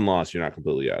you have one loss, you're not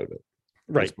completely out of it.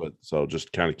 Right. So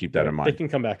just kind of keep that in mind. They can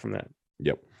come back from that.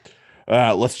 Yep.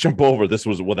 Let's jump over. This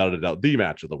was without a doubt the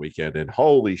match of the weekend, and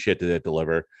holy shit, did it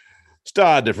deliver!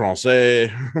 Stade de Francais.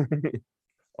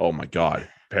 Oh my god,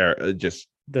 this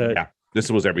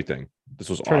was everything. This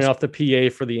was turning awesome. off the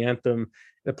PA for the anthem.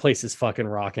 The place is fucking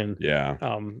rocking. Yeah.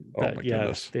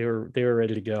 Goodness. They were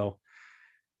ready to go.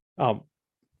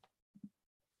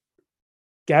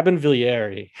 Gavin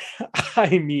Villiers.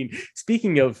 I mean,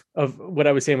 speaking of what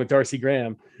I was saying with Darcy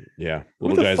Graham. Yeah,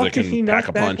 little guys that can pack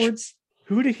a punch.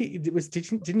 Who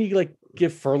didn't he like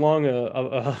give Furlong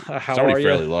a how somebody are you?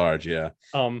 Fairly large, yeah.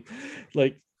 I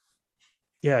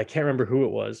can't remember who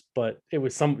it was, but it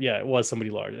was somebody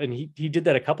large, and he did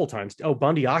that a couple times. Oh,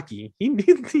 Bundyaki, he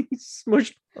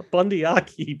smushed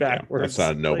Bundyaki backwards. Yeah,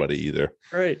 that's not nobody either,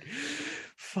 right?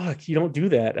 Fuck, you don't do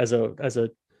that as a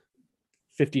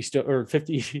 50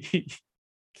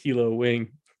 kilo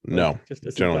wing. No,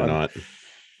 generally not.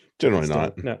 Generally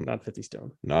not. Not 50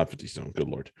 stone. Not 50 stone. Good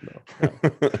Lord. No.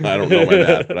 I don't know my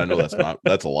math, but I know that's a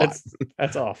lot.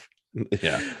 That's off.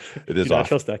 Yeah, it is off.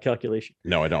 Trust that calculation.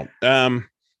 No, I don't. I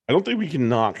don't think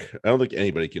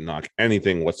anybody can knock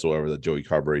anything whatsoever that Joey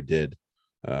Carberry did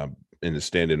in the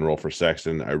stand-in role for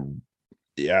Sexton.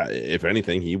 If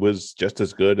anything, he was just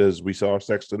as good as we saw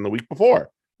Sexton the week before.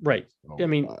 Right. So, I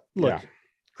mean, look. Yeah.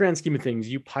 Grand scheme of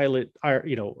things, you pilot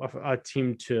a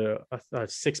team to a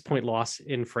 6-point loss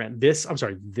in France.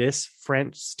 This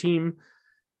French team,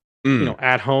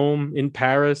 at home in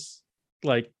Paris.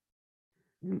 Like,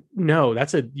 no,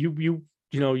 that's you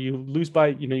lose by,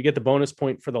 you get the bonus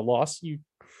point for the loss. You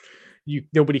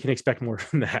nobody can expect more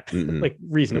than that, like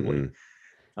reasonably.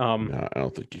 No, I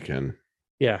don't think you can.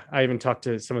 Yeah, I even talked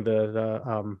to some of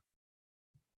the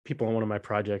people on one of my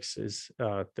projects. Is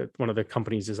that one of the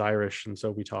companies is Irish, and so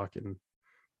we talk, and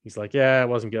he's like, yeah, it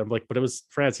wasn't good. I'm like, but it was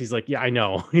France. He's like, yeah, I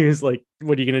know. He was like,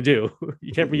 what are you gonna do?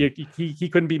 You can't be. He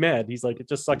couldn't be mad. He's like, it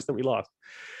just sucks that we lost.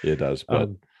 It does, but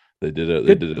they did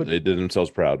it. They did themselves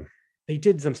proud. They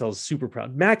did themselves super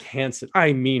proud. Mac Hansen,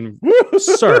 I mean,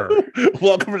 sir.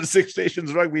 Welcome to the Six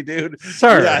Nations Rugby, dude.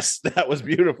 Sir. Yes, that was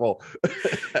beautiful.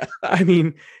 I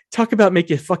mean, talk about make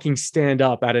you fucking stand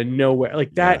up out of nowhere.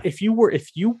 Like that, yeah. If your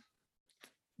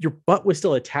butt was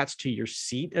still attached to your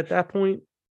seat at that point,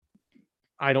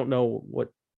 I don't know what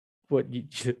you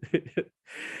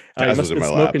Taz was in my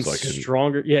lap, so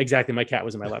stronger. Yeah, exactly. My cat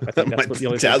was in my lap. I think that's what the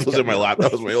only Taz was in my lap.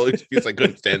 That was my only excuse. I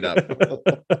couldn't stand up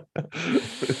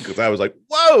because I was like,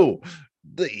 "Whoa,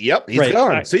 yep, he's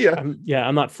gone. See ya."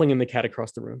 I'm not flinging the cat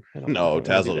across the room. No,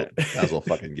 Taz will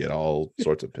fucking get all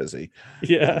sorts of pissy.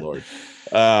 Yeah, Lord.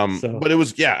 But it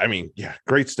was,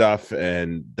 great stuff,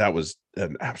 and that was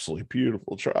an absolutely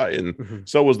beautiful try, and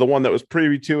so was the one that was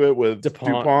privy to it with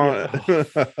Dupont. Yeah.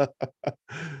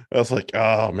 I was like,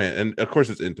 oh man, and of course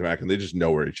it's Intimac, and they just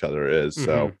know where each other is,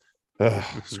 so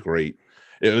it's great.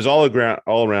 It was all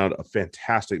around a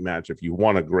fantastic match. If you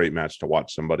want a great match to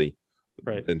watch somebody,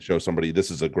 right, and show somebody,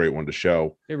 this is a great one to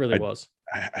show. It really was.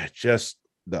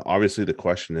 Obviously the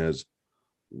question is,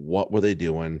 what were they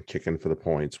doing kicking for the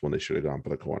points when they should have gone for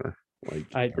the corner? Like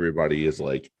everybody is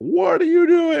like, what are you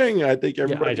doing? I think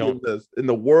everybody in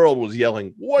the world was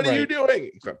yelling, what are you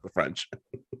doing? Except the French.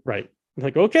 Right.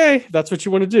 Like, okay, that's what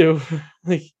you want to do.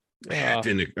 Like, I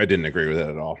didn't agree with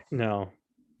that at all. No.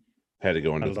 Had to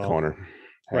go into the corner.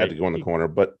 Had to go in the corner,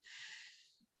 but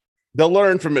they'll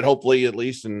learn from it, hopefully, at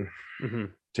least, and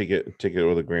take it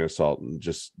with a grain of salt. And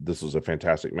just, this was a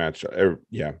fantastic match.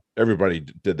 Everybody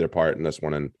did their part in this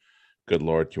one, and good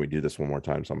Lord, can we do this one more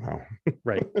time somehow?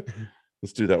 Right.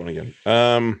 Let's do that one again.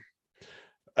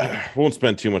 Won't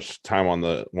spend too much time on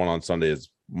the one on Sunday. As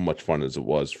much fun as it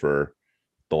was for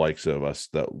the likes of us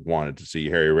that wanted to see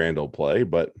Harry Randall play,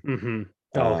 but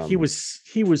he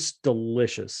was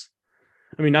delicious.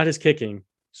 I mean, not his kicking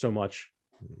so much.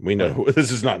 We know this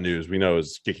is not news. We know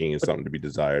his kicking is something to be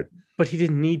desired, but he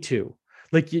didn't need to.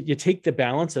 Like, you take the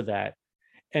balance of that,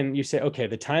 and you say, okay,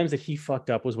 the times that he fucked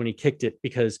up was when he kicked it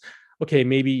because, okay,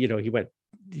 maybe he went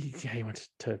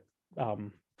to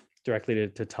directly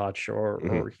to touch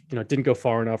or didn't go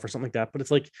far enough or something like that. But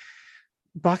it's like,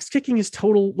 box kicking is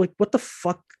total, like, what the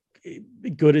fuck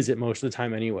good is it most of the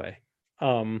time anyway?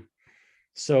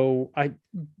 So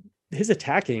his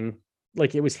attacking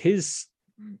like it was his,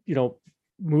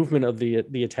 movement of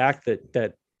the attack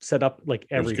that set up like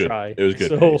every try. It was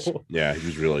good pace. Yeah, he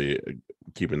was really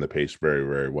keeping the pace very,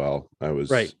 very well. That was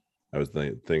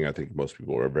the thing I think most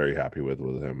people were very happy with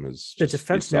him. Is the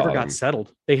defense never got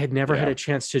settled. They had never had a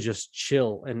chance to just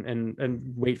chill and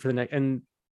wait for the next. And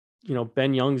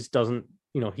Ben Youngs doesn't.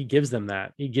 He gives them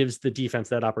that. He gives the defense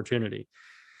that opportunity.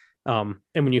 And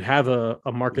when you have a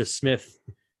Marcus Smith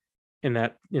in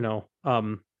that,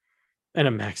 and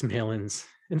a Max Malins,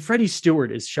 and Freddie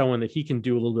Stewart is showing that he can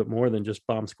do a little bit more than just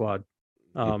bomb squad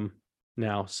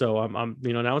now. So I'm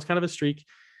now it's kind of a streak.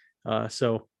 I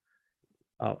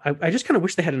just kind of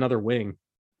wish they had another wing.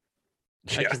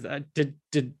 Yeah. Did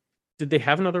they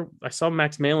have another? I saw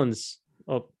Max Malins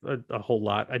a whole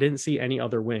lot. I didn't see any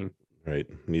other wing. Right.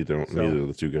 Neither of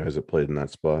the two guys that played in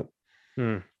that spot.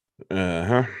 They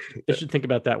should think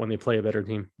about that when they play a better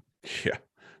team. Yeah.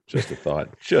 Just a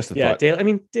thought. Thought. Daly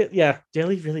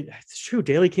really, it's true.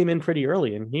 Daly came in pretty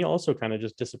early and he also kind of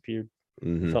just disappeared.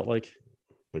 Felt like.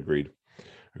 Agreed.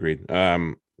 I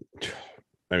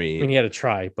mean, he had a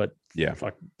try, but yeah,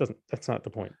 that's not the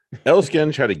point. Ellis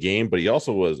Gensch had a game, but he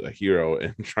also was a hero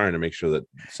in trying to make sure that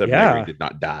Seven did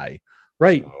not die.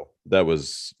 Right. So that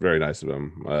was very nice of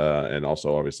him. And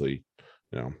also obviously,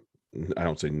 I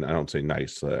don't say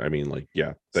nice. I mean, like,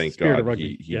 yeah, thank God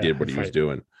he did what he was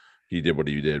doing. He did what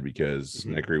he did because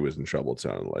Neckery was in trouble. It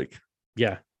sounded like.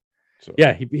 Yeah. So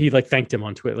yeah, he like thanked him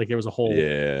on Twitter. Like there was a whole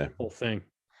thing.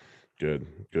 Good.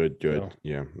 So,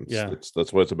 yeah.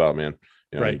 That's what it's about, man.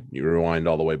 Right. You rewind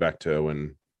all the way back to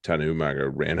when Tanu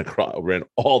Umaga ran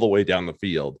all the way down the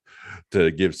field to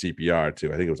give CPR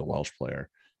to, I think it was a Welsh player,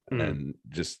 and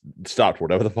just stopped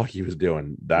whatever the fuck he was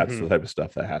doing. That's the type of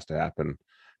stuff that has to happen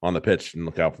on the pitch, and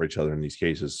look out for each other in these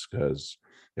cases, because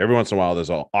every once in a while there's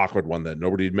an awkward one that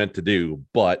nobody meant to do,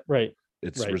 but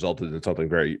it's resulted in something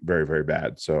very, very, very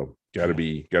bad. So gotta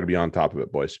be on top of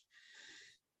it, boys.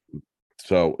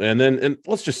 So and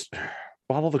let's just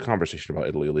bottle the conversation about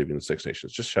Italy leaving the Six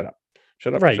Nations. Just shut up.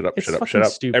 Shut up.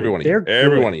 Stupid. Every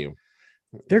one of you.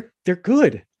 They're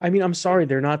good. I mean, I'm sorry,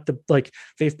 they're not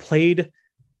they've played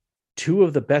two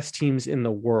of the best teams in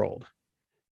the world,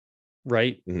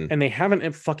 right? And they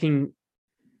haven't fucking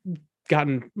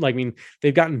gotten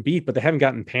they've gotten beat, but they haven't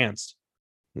gotten pantsed.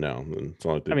 No, it's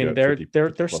not like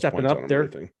they're stepping up.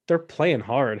 They're playing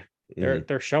hard.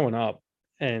 They're showing up,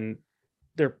 and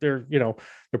they're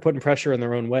putting pressure in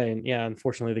their own way. And yeah,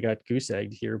 unfortunately they got goose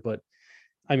egged here, but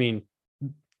I mean,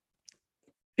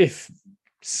 if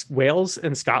Wales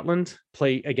and Scotland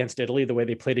play against Italy the way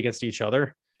they played against each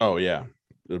other, oh yeah,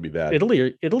 it'll be bad.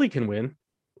 Italy can win.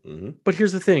 But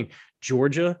here's the thing,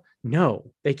 Georgia,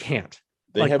 no, they can't.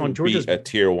 They haven't beat a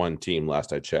tier 1 team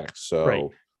last I checked.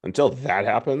 So until that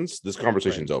happens, this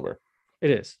conversation's over. It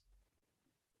is.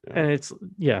 Yeah. And it's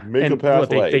make a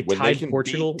pathway. They when tied they can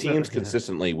Portugal beat teams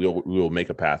consistently, we will make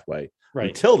a pathway. Right.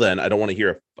 Until then, I don't want to hear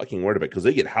a fucking word of it, because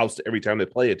they get housed every time they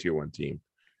play a tier 1 team.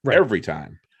 Right. Every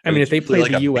time. I mean, if they play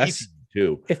the US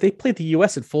too. If they played the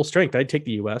US at full strength, I'd take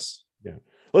the US. Yeah.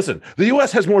 Listen, the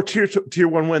US has more tier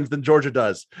 1 wins than Georgia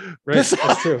does. Right.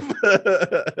 That's true.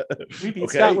 We beat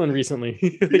Scotland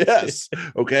recently. Yes.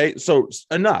 Okay. So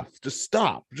enough. Just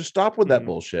stop with that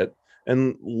bullshit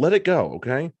and let it go.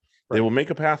 Okay. They will make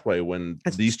a pathway when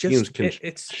these teams can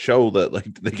show that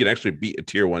they can actually beat a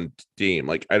tier 1 team.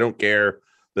 Like, I don't care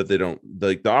that they don't,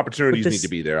 the opportunities need to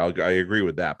be there. I agree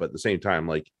with that, but at the same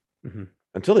time,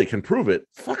 until they can prove it,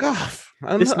 fuck off.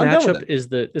 This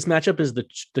matchup is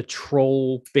the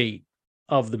troll bait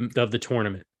of the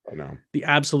tournament. I know, the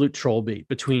absolute troll bait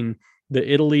between the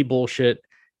Italy bullshit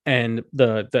and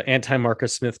the anti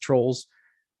Marcus Smith trolls.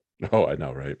 Oh, I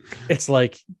know, right? It's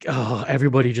like,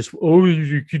 everybody just, he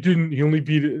only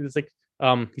beat it. It's like,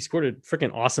 he scored a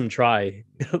freaking awesome try.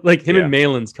 Like him and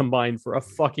Malins combined for a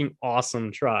fucking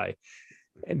awesome try.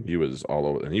 And he was all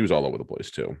over, the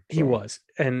place too. So. He was.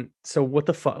 And so what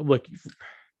the fuck? Look,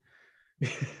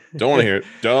 don't want to hear it.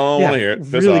 Don't want to hear it.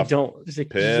 Piss really off. Don't.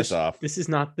 Piss off. This is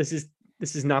not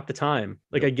the time.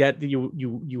 Like, I get that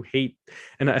you hate,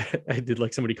 and I did,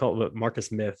 like, somebody call it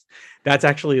Marcus Myth. That's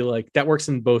actually, like, that works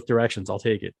in both directions. I'll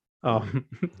take it.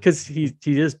 Because he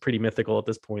is pretty mythical at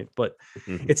this point, but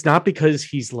it's not because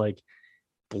he's like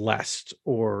blessed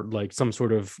or like some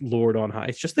sort of lord on high.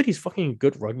 It's just that he's fucking a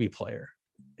good rugby player.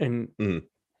 And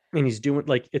he's doing,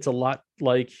 like, it's a lot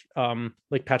like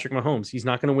Patrick Mahomes. He's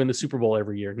not going to win the Super Bowl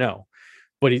every year, no,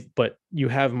 but you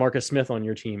have Marcus Smith on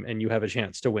your team and you have a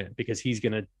chance to win because he's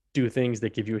going to do things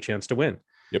that give you a chance to win.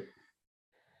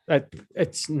 Yep.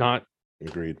 It's not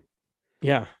agreed.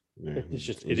 Yeah. It's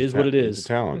just, it is what it is. It's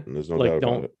talent, and there's no like, doubt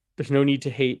about it. There's no need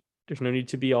to hate There's no need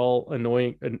to be all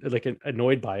annoying, like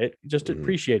annoyed by it. Just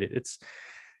appreciate it.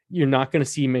 You're not going to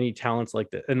see many talents like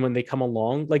that. And when they come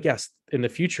along, like, yes, in the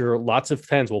future, lots of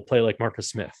fans will play like Marcus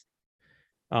Smith.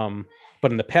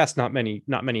 But in the past, not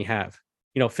many have.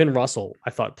 Finn Russell, I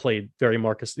thought, played very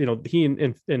Marcus. He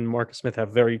and Marcus Smith have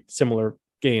very similar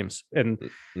games, and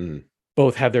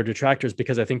both have their detractors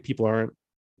because I think people aren't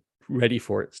ready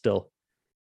for it still.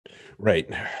 Right.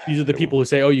 These are the people who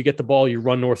say, "Oh, you get the ball, you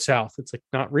run north-south." It's like,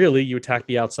 not really. You attack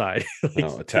the outside.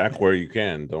 Attack where you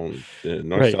can. Don't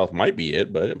north-south might be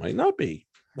it, but it might not be.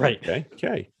 Right.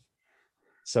 Okay.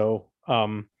 So,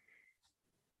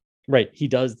 right, he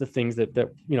does the things that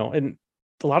and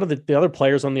a lot of the other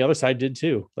players on the other side did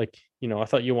too. Like, I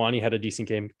thought Ioane had a decent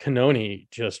game. Cannone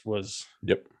just was.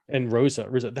 Yep. And Rosa,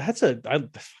 that's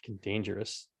fucking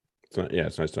dangerous.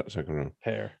 It's nice second round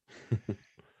pair.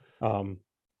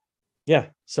 Yeah.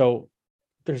 So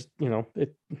there's,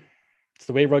 it's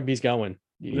the way rugby's going.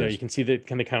 You can see the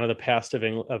kind of the past of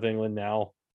England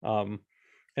now, and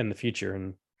the future,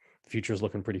 and the future is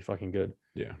looking pretty fucking good.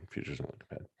 Yeah, the future's not looking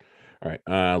bad. All right,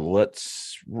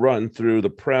 let's run through the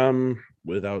Prem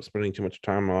without spending too much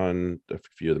time on a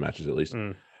few of the matches, at least.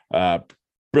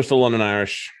 Bristol, London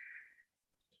Irish.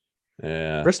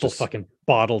 Yeah, Bristol fucking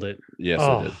bottled it. Yes,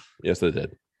 they did. Yes, they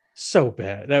did. So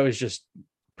bad. That was just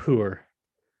poor.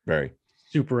 Very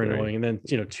super annoying. And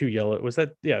then 2 yellow. Was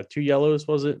that 2 yellows?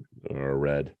 Was it or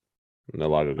red? No,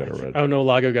 Lago got a red. Oh no,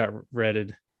 Lago got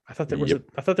redded. I thought there was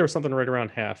I thought there was something right around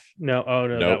half. No,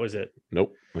 nope. That was it.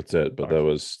 Nope, that's it. But that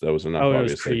was enough. Oh, it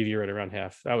was Creevy right around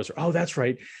half. That's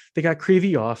right. They got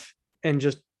Creevy off and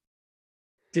just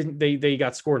didn't. They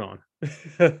got scored on.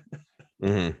 So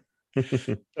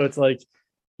it's like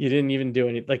you didn't even do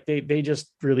any. Like they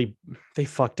just really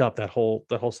fucked up the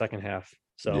whole second half.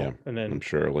 So yeah, and then I'm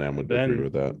sure Lamb would agree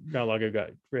with that. Now Lago got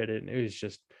redded, and it was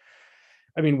just.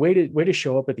 I mean, way to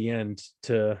show up at the end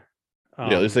to.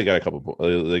 At least they got a couple.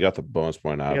 They got the bonus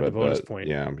point out of it. Bonus point.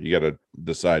 Yeah, you got to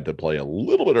decide to play a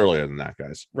little bit earlier than that,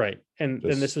 guys. Right, and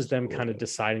this was them kind of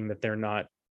deciding that they're not,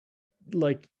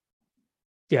 like,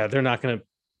 they're not going to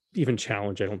even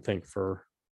challenge. I don't think for.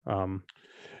 They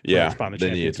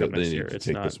need to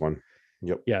take this one.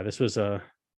 Yep. Yeah, this was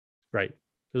right.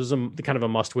 This was kind of a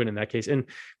must win in that case, and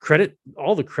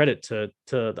all the credit to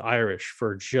the Irish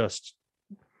for just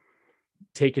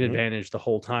taking advantage the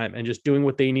whole time and just doing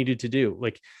what they needed to do,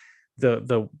 like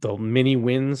the mini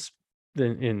wins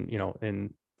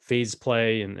in phase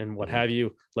play and what have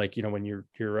you, like when you're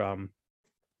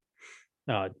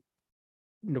at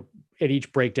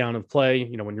each breakdown of play,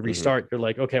 when you restart, you're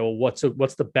like, okay, well, what's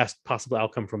the best possible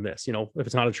outcome from this? If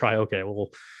it's not a try, okay,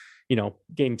 well,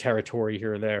 gain territory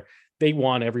here and there. They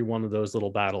won every one of those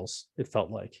little battles, it felt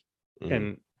like.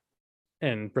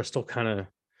 And Bristol kind of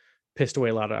pissed away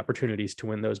a lot of opportunities to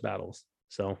win those battles.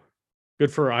 So good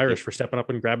for Irish for stepping up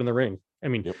and grabbing the ring. I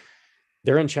mean,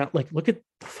 they're in chat. Like, look at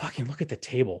the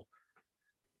table.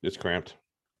 It's cramped.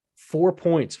 4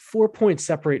 points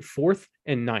separate 4th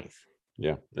and 9th.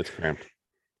 Yeah, it's cramped.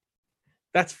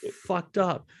 That's fucked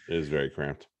up. It is very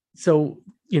cramped. So,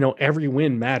 every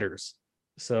win matters.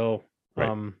 So,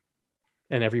 and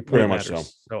every point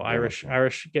matters. So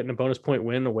Irish getting a bonus point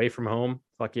win away from home.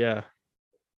 Fuck yeah.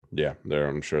 Yeah,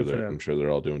 I'm sure they're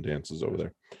all doing dances over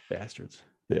there. Bastards.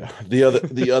 Yeah. The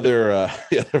other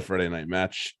Friday night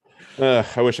match.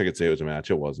 I wish I could say it was a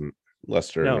match. It wasn't.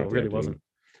 Leicester. No, it really wasn't.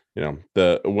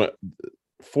 The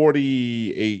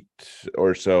 48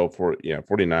 or so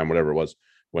 49, whatever it was,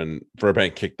 when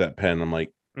Burbank kicked that pen, I'm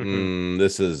like,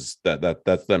 this is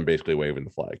that's them basically waving the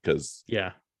flag, because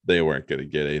they weren't going to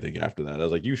get anything after that. I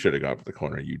was like, you should have gone for the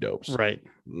corner, you dopes. Right.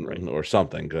 Or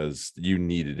something, because you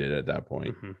needed it at that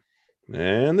point.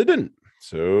 And they didn't.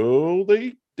 So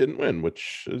they didn't win,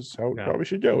 which is how it probably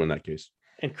should go in that case.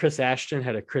 And Chris Ashton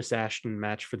had a Chris Ashton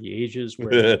match for the ages,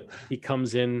 where he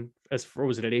comes in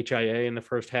was it at HIA in the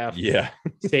first half? Yeah.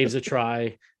 Saves a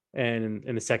try, and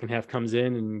in the second half comes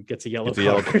in and gets a yellow card.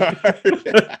 Yellow card.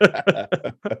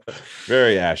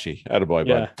 Very Ashy. Attaboy,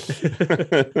 bud.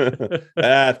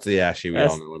 That's the Ashy we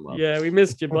all know and love. Yeah, we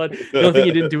missed you, bud. The only thing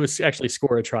he didn't do was actually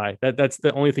score a try. That's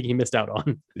the only thing he missed out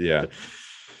on. Yeah.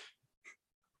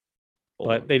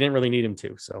 But they didn't really need him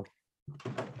to, so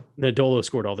Nadolo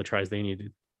scored all the tries they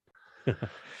needed.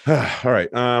 All right.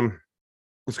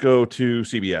 Let's go to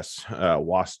CBS.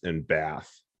 Wasp and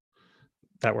Bath.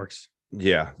 That works.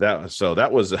 Yeah,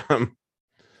 that was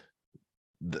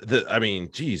I mean,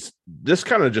 geez, this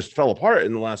kind of just fell apart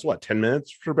in the last 10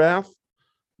 minutes for Bath.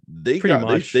 They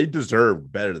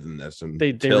deserved better than this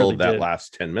until really that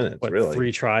last 10 minutes. Really,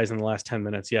 3 tries in the last 10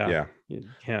 minutes. Yeah, yeah. You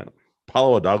can't.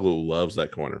 Paulo Adoglu loves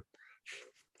that corner.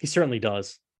 He certainly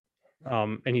does.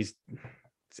 And he's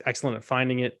excellent at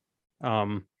finding it.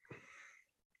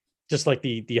 Just like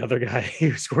the other guy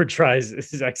who scored tries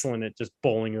is excellent at just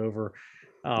bowling over.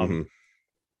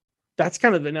 That's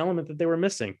kind of an element that they were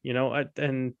missing,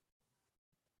 and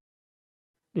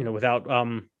without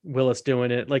Willis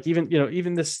doing it, like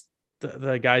even this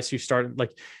the guys who started,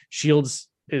 like Shields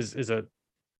is a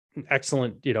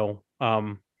excellent,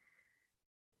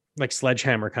 like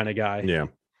sledgehammer kind of guy. Yeah.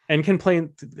 And can play.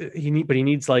 But he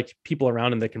needs like people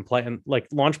around him that can play. And like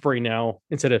Launchbury now,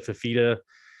 instead of Fafita,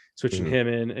 switching him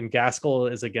in, and Gaskell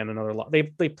is again another lock. They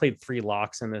played 3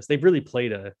 locks in this. They've really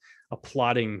played a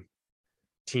plotting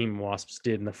team. Wasps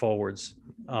did in the forwards,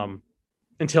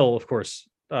 until of course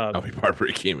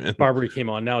Barbary came in. Barbary came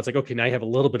on. Now it's like, okay, now you have a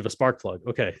little bit of a spark plug.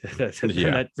 Okay,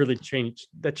 that really changed.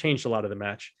 That changed a lot of the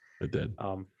match. It did.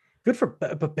 Good for,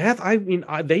 but Bath. I mean,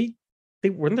 they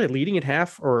weren't they leading at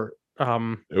half, or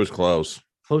it was close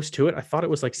to it. I thought it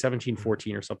was like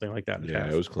 17-14 or something like that.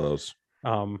 Yeah, it was close.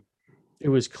 It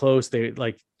was close. They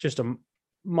like just a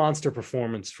monster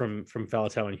performance from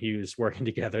Faletau and Hughes working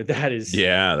together.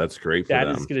 That's great. That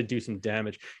is going to do some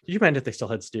damage. Did you mind if they still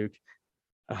had Stuke?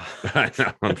 I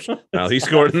know. Well, he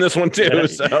scored in this one too.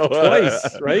 So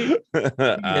twice, right?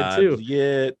 Two.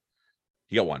 Yeah,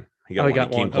 he got one. He got one.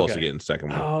 He came close to getting the second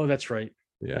one. Oh, that's right.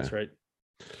 Yeah, that's right.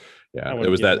 Yeah, it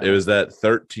was that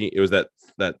 13. It was that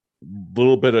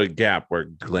little bit of gap where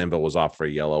Glanville was off for a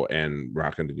yellow and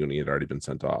Rockandaguni had already been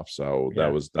sent off. So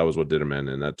that was what did him in,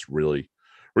 and that's really,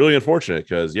 really unfortunate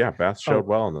because Bath showed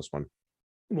well in this one.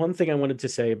 One thing I wanted to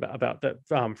say about that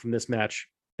from this match,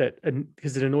 that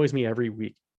because it annoys me every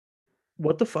week.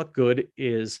 What the fuck good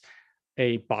is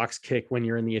a box kick when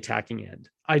you're in the attacking end?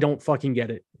 I don't fucking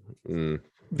get it.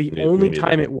 The only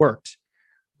time it worked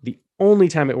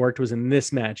was in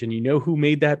this match. And you know who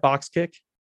made that box kick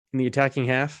in the attacking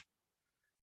half?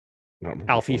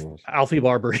 Alfie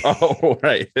Barbary. Oh,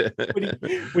 right.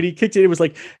 when he kicked it, it was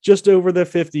like just over the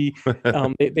 50.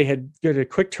 They had got a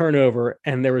quick turnover,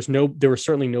 and there was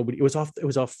certainly nobody. It was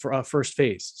off first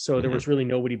phase, so there was really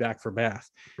nobody back for Bath.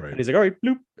 Right. And he's like, all right,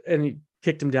 bloop, and he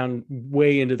kicked him down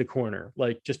way into the corner,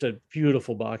 like just a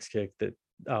beautiful box kick that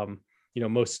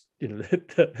most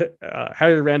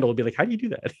Harry Randall would be like, how do you do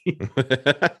that?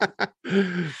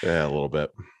 Yeah, a little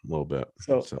bit.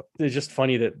 So it's just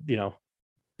funny that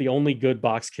the only good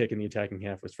box kick in the attacking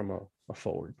half was from a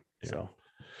forward. Yeah. So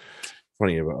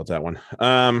funny about that one.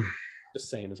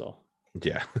 Just saying is all.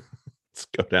 Yeah. Let's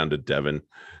go down to Devon.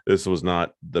 This was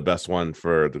not the best one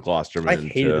for the Gloucestermen. I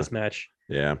hated this match.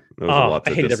 Yeah. There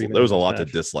was a lot to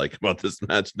dislike about this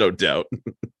match, no doubt.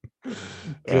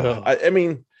 I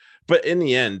mean, but in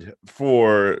the end, if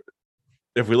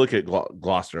we look at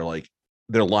Gloucester, like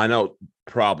their lineout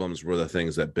problems were the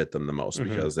things that bit them the most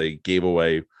because they gave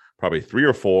away probably 3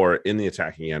 or 4 in the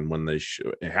attacking end when they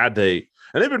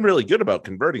and they've been really good about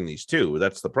converting these too.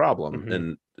 That's the problem.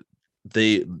 And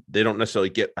they don't necessarily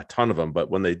get a ton of them, but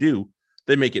when they do,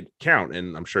 they make it count.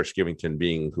 And I'm sure Skivington,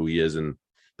 being who he is and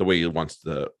the way he wants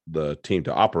the team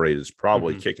to operate, is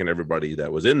probably kicking everybody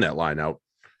that was in that line out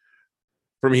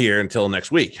from here until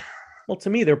next week. Well,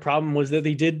 to me, their problem was that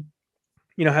they did,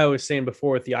 how I was saying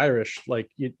before with the Irish,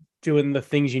 like you doing the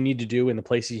things you need to do in the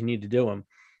places you need to do them.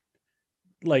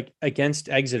 Like against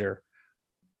Exeter,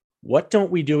 what don't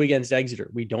we do against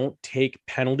Exeter? We don't take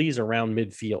penalties around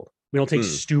midfield. We don't take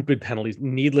stupid penalties,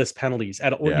 needless penalties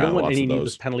at all. You don't want any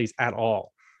needless penalties at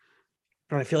all.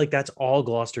 And I feel like that's all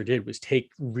Gloucester did, was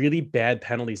take really bad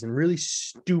penalties in really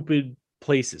stupid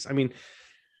places. I mean,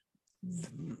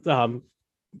 the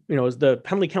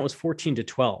penalty count was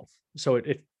 14-12, so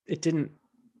it didn't.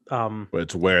 But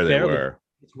it's where they were.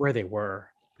 It's where they were.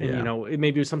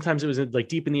 And sometimes it was like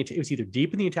deep in it was either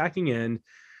deep in the attacking end,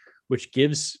 which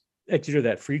gives Exeter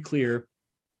that free clear.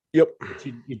 Yep.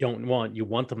 You don't want. You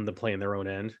want them to play in their own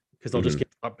end, because they'll just give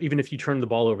up. Even if you turn the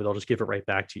ball over, they'll just give it right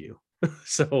back to you.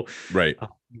 So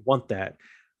you want that.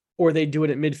 Or they do it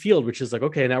at midfield, which is like,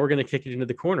 okay, now we're going to kick it into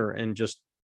the corner and just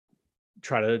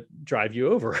try to drive you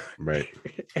over. Right.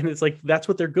 And it's like, that's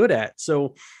what they're good at.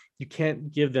 So you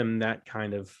can't give them that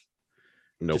kind of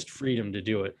just freedom to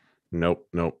do it. Nope.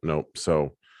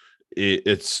 So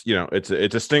it's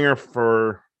a stinger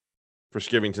for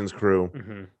Skivington's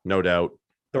crew, no doubt.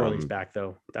 Thorley's back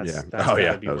though. That was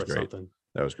great. Something.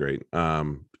 That was great.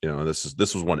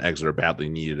 This was one Exeter badly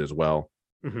needed as well,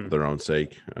 for their own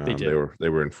sake. They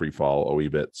were in free fall a wee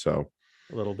bit, so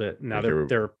a little bit. Now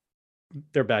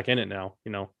they're back in it now.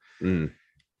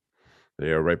 They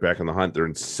are right back in the hunt. They're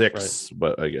in 6,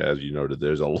 but as you noted,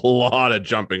 there's a lot of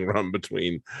jumping room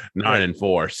between 9 and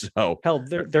 4. So hell,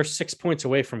 they're 6 points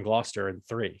away from Gloucester in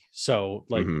 3. So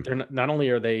like they're not only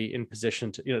are they in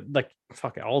position to, like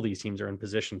fuck it, all these teams are in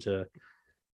position to.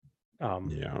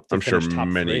 I'm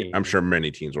sure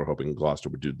many teams were hoping Gloucester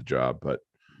would do the job, but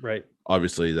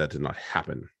obviously that did not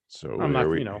happen. So I'm not,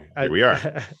 here we are.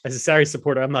 As a Sarri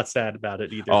supporter, I'm not sad about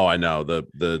it either. Oh, I know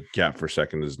the gap for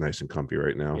second is nice and comfy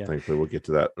right now. Yeah. Thankfully, we'll get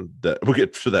to that. We'll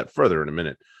get to that further in a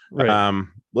minute. Right.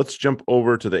 Let's jump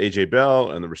over to the AJ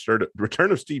Bell and the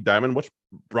return of Steve Diamond, which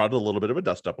brought a little bit of a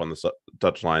dust up on the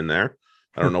touchline there.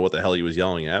 I don't know what the hell he was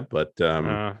yelling at, but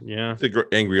the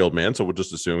angry old man. So we'll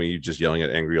just assume he's just yelling at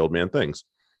angry old man things,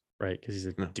 right? Because he's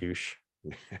a douche.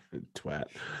 Twat.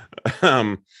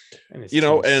 And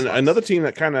another team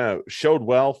that kind of showed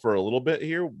well for a little bit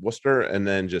here, Worcester, and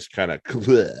then just kind of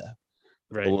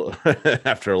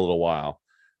after a little while.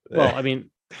 Well, I mean,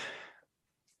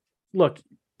 look,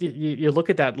 you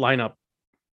look at that lineup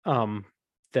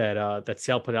that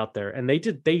Sale put out there, and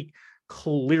they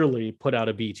clearly put out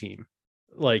a B team,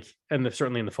 and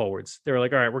certainly in the forwards. They were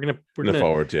like, all right, we're gonna the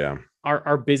forwards, yeah.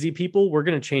 Our busy people, we're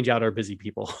going to change out our busy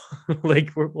people.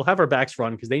 We'll have our backs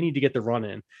run because they need to get the run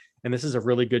in. And this is a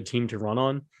really good team to run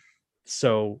on.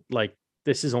 So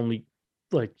this is only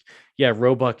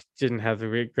Roebuck didn't have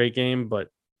a great game, but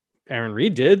Aaron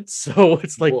Reed did. So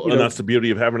it's and that's the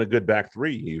beauty of having a good back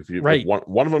three. If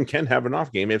one of them can have an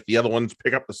off game if the other ones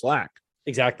pick up the slack.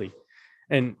 Exactly.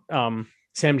 And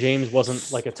Sam James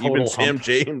wasn't like a total Even Sam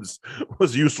James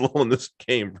was useful in this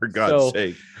game, for God's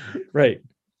sake. Right.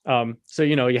 So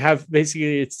you have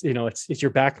basically it's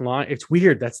your back line. It's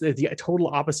weird. That's the total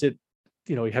opposite.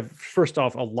 You have first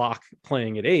off a lock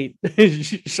playing at 8.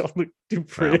 It's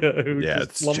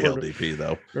JLDP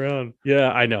though. Around.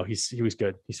 Yeah, I know he was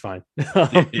good. He's fine.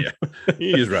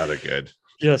 He's rather good.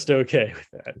 Just okay with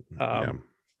that.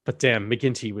 But damn,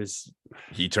 McGinty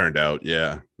he turned out,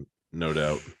 no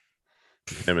doubt.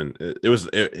 I mean, it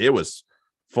was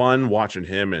fun watching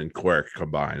him and Quirk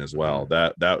combine as well.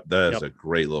 That is a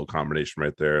great little combination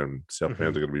right there, and South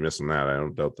fans are going to be missing that. I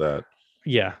don't doubt that.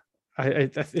 Yeah,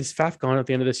 is Faf gone at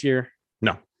the end of this year?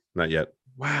 No, not yet.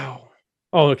 Wow.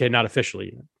 Oh, okay, not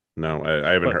officially. No,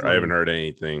 I haven't heard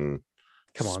anything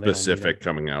specific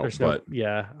coming out.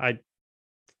 I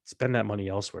spend that money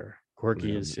elsewhere.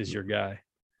 Quirky is your guy.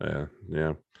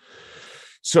 Yeah.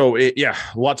 So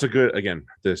lots of good. Again,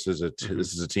 this is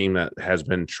a team that has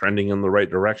been trending in the right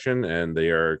direction, and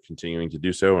they are continuing to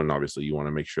do so. And obviously, you want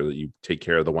to make sure that you take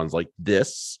care of the ones like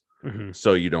this,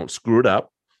 so you don't screw it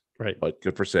up. Right. But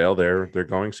good for Sale. They're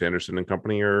going. Sanderson and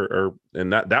company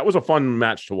and that was a fun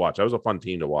match to watch. That was a fun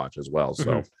team to watch as well.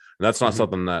 So and that's not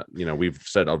something that we've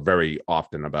said very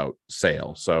often about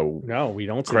Sale. So no, we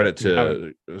don't. Credit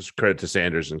to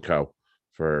Sanders and co.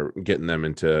 for getting them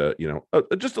into,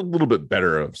 just a little bit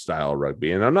better of style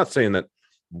rugby. And I'm not saying that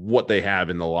what they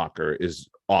have in the locker is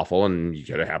awful, and you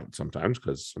got to have it sometimes,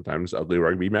 because sometimes ugly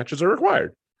rugby matches are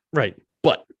required. Right.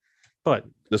 But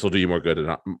this will do you more good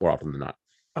more often than not.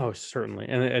 Oh, certainly.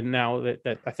 And now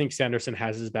that I think Sanderson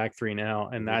has his back three now,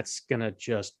 and that's going to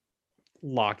just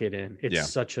lock it in.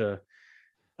 It's such a,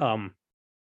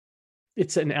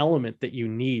 it's an element that you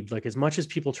need. Like, as much as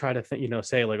people try to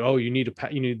say like, oh, you need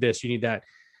this, you need that.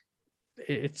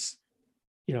 It's,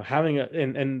 having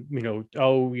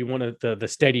you want the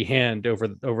steady hand over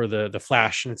the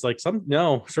flash. And it's like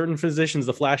certain physicians,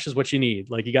 the flash is what you need.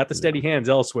 Like, you got the steady hands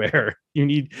elsewhere. You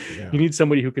need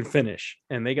somebody who can finish,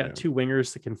 and they got 2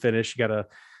 wingers that can finish. You got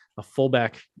a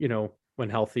fullback, when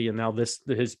healthy. And now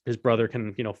his brother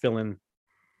can, fill in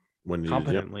when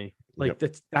competently.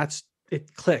 That's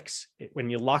it clicks when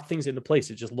you lock things into place.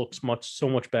 It just looks so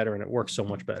much better, and it works so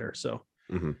much better. So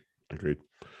agreed.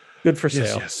 Good for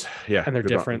Sale. Yes. Yeah. And they're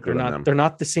different. They're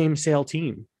not the same Sale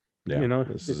team. Yeah.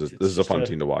 This is a fun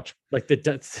team to watch. Like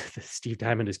the Steve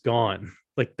Diamond is gone.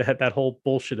 Like that whole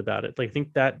bullshit about it. Like, I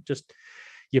think that just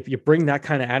you bring that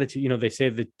kind of attitude. They say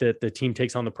that the team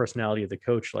takes on the personality of the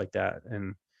coach like that,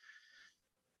 and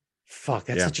fuck,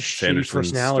 that's such a shitty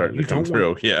personality. You don't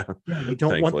you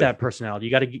don't want that personality.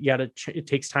 You gotta. It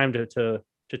takes time to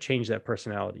change that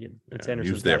personality. And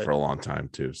he was there for a long time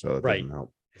too, so that doesn't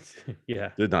help.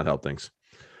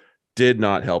 Did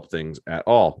not help things at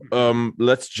all.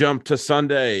 Let's jump to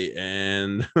Sunday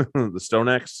and the Stone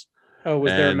X. Oh,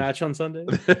 was there a match on Sunday?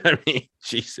 I mean,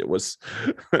 geez, it was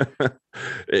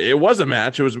it was a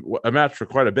match. It was a match for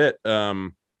quite a bit.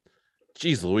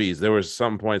 Geez Louise, there was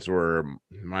some points where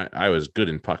I was good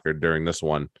and puckered during this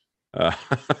one. That's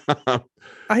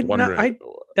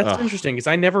interesting, because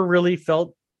I never really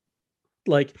felt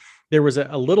like there was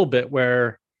a little bit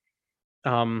where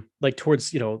like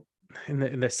towards, in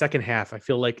the second half, I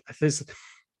feel like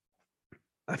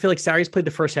Sarries played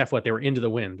the first half. What, they were into the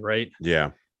wind, right?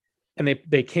 Yeah. And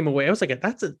they came away. I was like,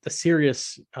 that's a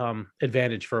serious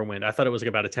advantage for a win. I thought it was like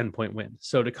about a 10-point win.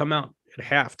 So to come out at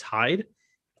half tied,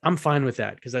 I'm fine with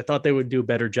that, because I thought they would do a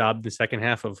better job the second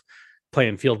half of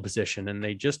playing field position, and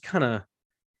they just kind of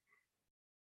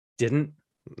didn't.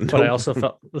 But I also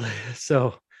felt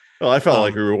so. Well, I felt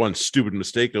like we were one stupid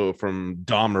mistake from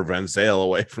Dom or Van Zale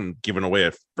away from giving away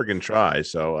a friggin' try.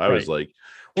 So I was like,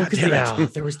 well,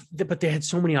 because but they had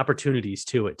so many opportunities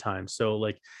too at times. So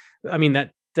like, I mean,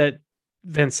 that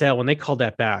Van Zale, when they called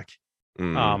that back,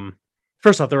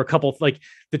 first off, there were a couple, like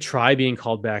the try being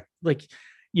called back. Like,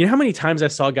 you know how many times I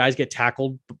saw guys get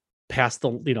tackled past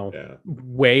the,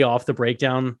 way off the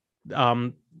breakdown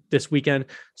this weekend?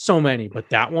 So many, but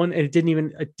that one, and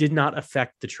it did not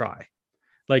affect the try.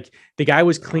 Like, the guy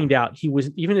was cleaned out. He was,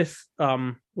 even if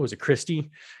what was it,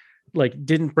 Christie, like,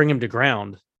 didn't bring him to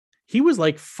ground, he was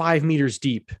like 5 meters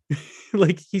deep.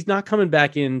 Like, he's not coming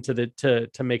back in to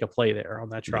make a play there on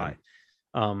that try.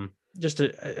 Just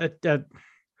a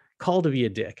call to be a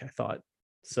dick, I thought.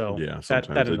 So yeah,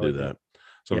 sometimes they do that.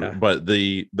 So, but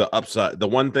the upside, the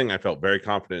one thing I felt very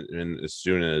confident in as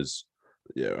soon as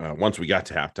once we got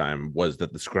to halftime, was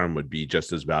that the scrum would be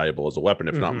just as valuable as a weapon,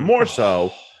 if not more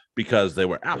so, because they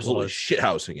were absolutely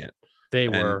shithousing it. They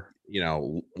were.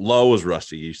 Low was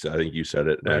rusty. I think you said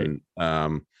it, right.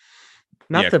 And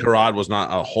Karad was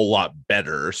not a whole lot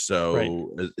better.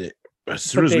 So as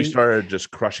soon as we started just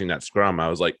crushing that scrum, I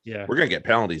was like, we're gonna get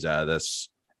penalties out of this,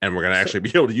 and we're gonna actually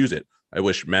be able to use it. I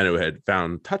wish Manu had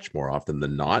found touch more often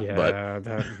than not,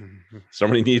 but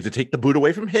somebody needed to take the boot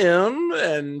away from him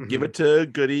and give it to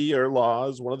Goody or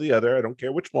Laws, one or the other. I don't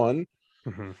care which one.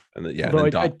 And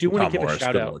I do want to give a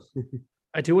shout out.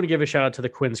 I do want to give a shout out to the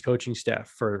Quinn's coaching staff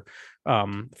for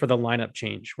the lineup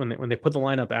change. When they put the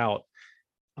lineup out,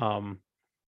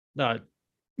 Wilco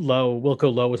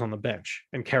Lowe was on the bench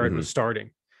and Carrot was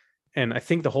starting. And I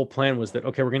think the whole plan was that,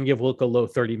 okay, we're going to give Wilco Lowe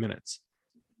 30 minutes.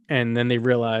 And then they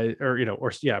realized,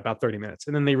 about 30 minutes.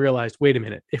 And then they realized, wait a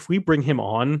minute, if we bring him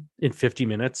on in 50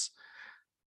 minutes,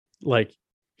 like,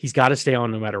 he's got to stay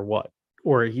on no matter what,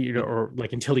 or or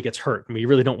like until he gets hurt. And we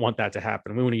really don't want that to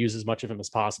happen. We want to use as much of him as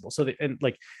possible. So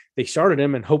they started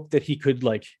him and hoped that he could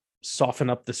like soften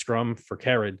up the scrum for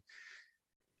Carrot.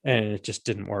 And it just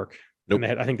didn't work. Nope.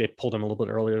 And I think they pulled him a little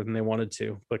bit earlier than they wanted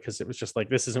to, because it was just like,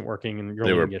 this isn't working. And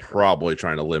they were probably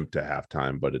trying to limp to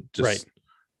halftime, but it just,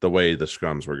 the way the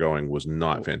scrums were going was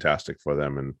not fantastic for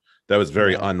them. And that was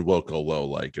very un-Wilco Low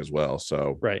like as well.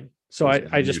 So, So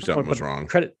I just something was wrong.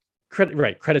 Credit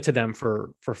to them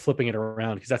for flipping it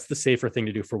around, because that's the safer thing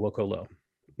to do for Wilco Low.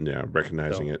 Yeah.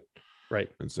 Recognizing it.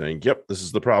 And saying, yep, this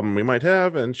is the problem we might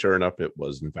have. And sure enough, it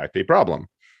was in fact a problem.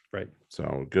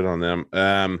 So good on them.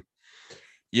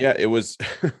 It was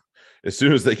as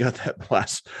soon as they got that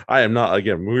last, I am not,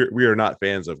 again, we are not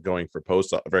fans of going for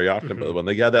posts very often, but when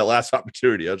they got that last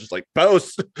opportunity, I was just like,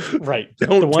 post,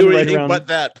 don't do anything but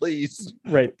that, please.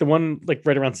 The one like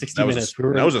right around 60 minutes.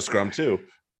 That was a scrum too.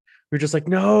 We were just like,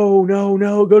 no,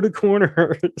 go to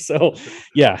corner. So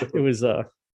it was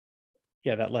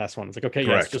that last one. It's like, okay,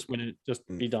 yes, just win it, just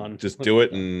be done. Just do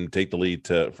it and take the lead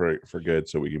for good,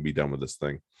 so we can be done with this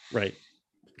thing.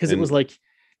 Because it was like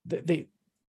they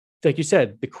like you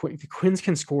said, the Quins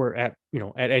can score at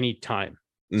any time.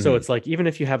 So it's like, even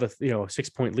if you have a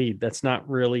 6-point lead, that's not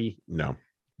really So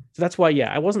that's why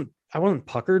I wasn't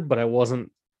puckered, but I was not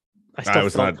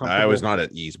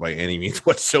at ease by any means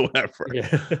whatsoever.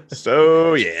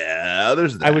 So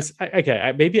there's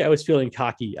that. Maybe I was feeling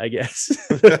cocky, I guess.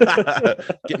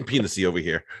 Getting penisy over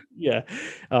here.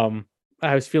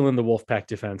 I was feeling the Wolfpack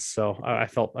defense, so I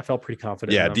felt pretty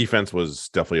confident. Yeah, defense was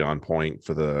definitely on point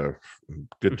for the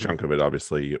good chunk of it.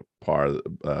 Obviously,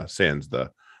 sans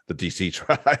the DC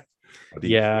try.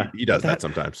 He does that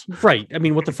sometimes. Right. I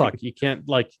mean, what the fuck? You can't,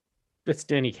 like, it's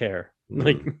Danny Kerr.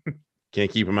 Like,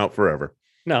 can't keep him out forever.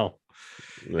 No.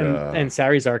 And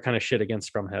Sarries are kind of shit against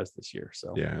scrum halves this year.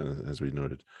 So as we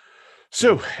noted.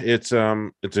 So it's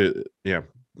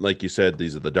like you said,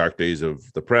 these are the dark days of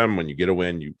the Prem. When you get a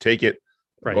win, you take it.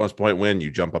 Bonus point win, you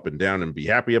jump up and down and be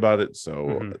happy about it.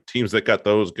 So teams that got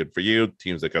those, good for you.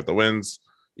 Teams that got the wins,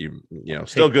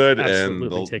 still good. And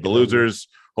the losers,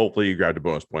 hopefully you grabbed a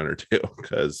bonus point or two,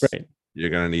 because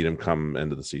you're going to need them come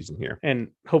end of the season here. And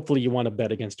hopefully you want to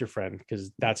bet against your friend,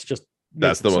 because that's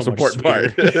the most important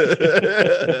part.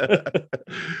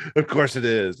 Of course it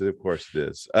is.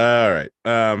 All right.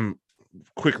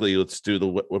 Quickly, let's do the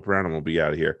whip around and we'll be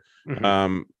out of here.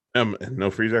 No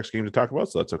Freeze X game to talk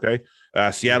about, so that's okay.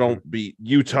 Seattle beat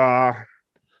Utah.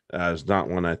 It's not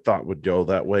one I thought would go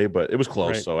that way, but it was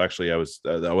close. Right. So actually, I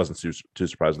wasn't too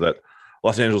surprised with that.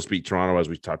 Los Angeles beat Toronto, as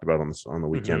we talked about on the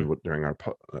weekend during our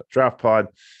draft pod.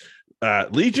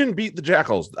 Legion beat the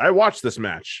Jackals. I watched this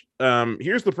match.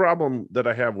 Here's the problem that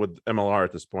I have with MLR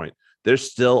at this point.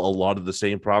 There's still a lot of the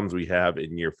same problems we have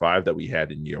in year 5 that we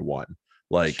had in year 1.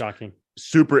 Like, shocking,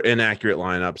 super inaccurate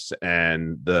lineups,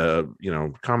 and the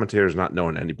commentators not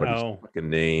knowing anybody's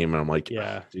fucking name. And I'm like,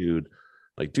 yeah, dude,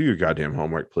 like, do your goddamn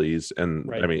homework, please. And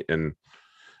right. I mean, and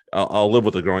I'll live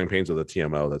with the growing pains of the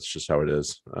TMO. That's just how it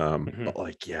is. But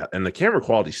like, yeah, and the camera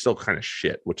quality is still kind of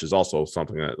shit, which is also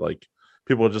something that, like,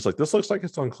 people are just like, this looks like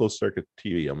it's on closed circuit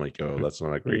TV. I'm like, oh, that's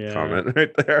not a great comment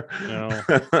right there.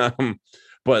 No.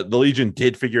 But the Legion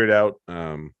did figure it out.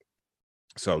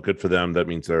 So good for them. That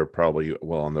means they're probably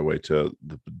well on their way to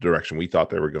the direction we thought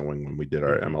they were going when we did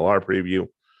our MLR preview.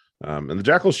 And the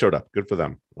Jackals showed up. Good for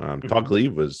them. Todd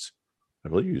Gleave was, I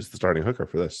believe, he was the starting hooker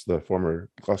for this, the former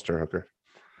Gloucester hooker.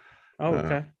 Oh,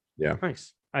 okay. Yeah.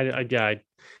 Nice. I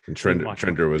and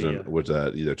Trinder was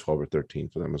at either 12 or 13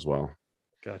 for them as well.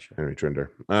 Gotcha. Henry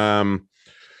Trinder.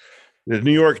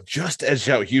 New York just edged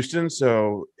out Houston,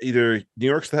 so either New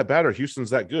York's that bad or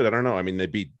Houston's that good. I don't know. I mean, they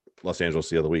beat Los Angeles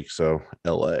the other week, so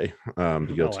LA, the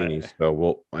Guiltinis.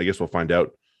 So I guess we'll find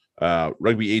out.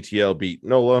 Rugby ATL beat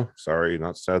NOLA. Sorry,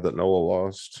 not sad that NOLA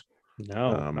lost.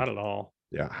 No, not at all.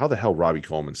 Yeah, how the hell Robbie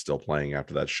Coleman's still playing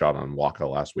after that shot on Waka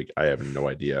last week? I have no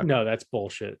idea. No, that's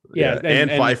bullshit. Yeah,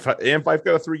 and Fife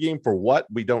got a 3 game for what?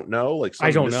 We don't know. Like,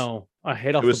 I don't know. A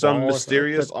hit off. It was some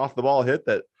mysterious off the ball hit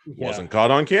that wasn't caught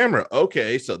on camera.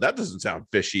 Okay, so that doesn't sound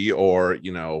fishy or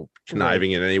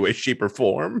conniving in any way, shape, or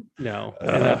form. No,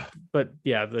 but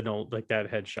yeah, like that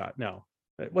headshot. No,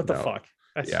 what the fuck?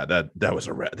 That was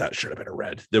a red. That should have been a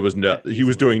red. There was no. He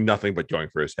was doing nothing but going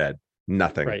for his head.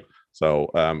 Nothing. Right. So,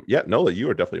 Nola, you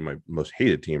are definitely my most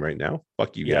hated team right now.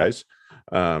 Fuck you guys.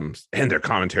 And their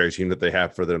commentary team that they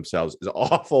have for themselves is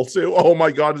awful too. Oh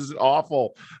my God, is it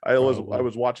awful? I was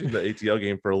watching the ATL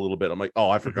game for a little bit. I'm like, oh,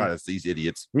 I forgot it's these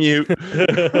idiots. Mute. It's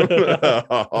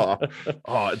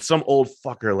some old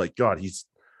fucker. Like, God, he's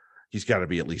got to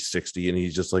be at least 60, and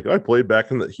he's just like, I played back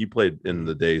he played in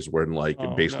the days when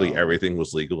basically everything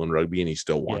was legal in rugby, and he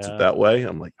still wants it that way.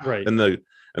 I'm like, right.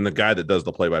 And the guy that does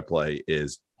the play-by-play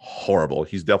is horrible.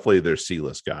 He's definitely their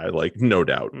C-list guy, like, no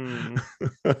doubt.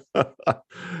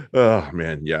 Oh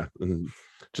man, yeah. And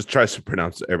just tries to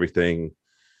pronounce everything.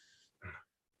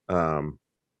 I don't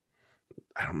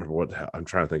remember what I'm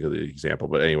trying to think of the example,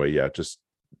 but anyway, yeah, just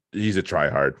he's a try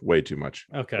hard, way too much.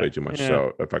 Okay, way too much. Yeah.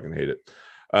 So I fucking hate it.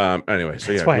 Anyway,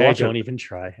 so that's why I don't even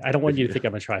try. I don't want you to think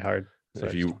I'm a try hard. So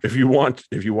if you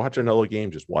watch a NOLA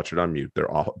game, just watch it on mute.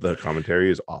 They're awful. The commentary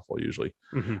is awful usually.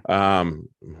 At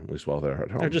least while they're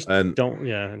at home. Or just don't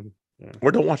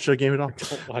or don't watch their game at all.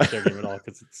 Don't watch their game at all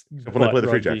because it's when I play the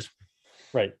Free Jacks.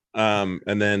 Right.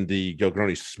 And then the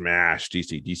Gilgroni smashed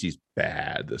DC. DC's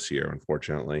bad this year,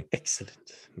 unfortunately. Excellent.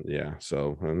 Yeah.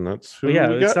 So, and that's who we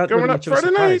got going up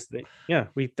Friday night.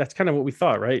 That's kind of what we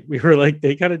thought, right? We were like,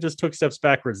 they kind of just took steps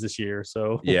backwards this year.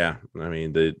 So yeah, I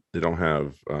mean, they don't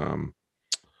have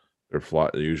their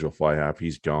usual fly half.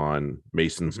 He's gone.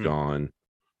 Mason's gone.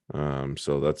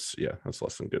 So that's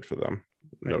less than good for them,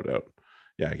 no doubt.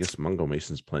 Yeah, I guess Mungo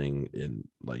Mason's playing in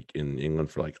England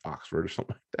for like Oxford or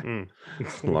something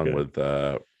like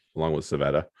that, along with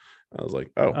Savetta. I was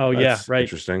like, oh yeah, right,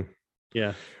 interesting.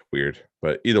 Yeah, weird,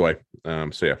 but either way,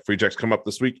 so yeah, Free Jacks come up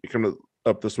this week.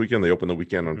 Up this weekend. They open the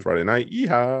weekend on Friday night.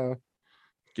 Yeehaw!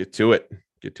 Get to it,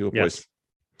 boys.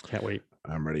 Can't wait.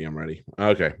 I'm ready.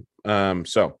 Okay,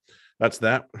 so that's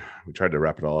that. We tried to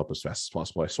wrap it all up as fast as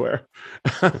possible, I swear.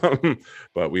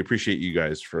 But we appreciate you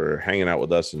guys for hanging out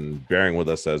with us and bearing with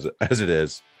us as it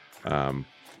is.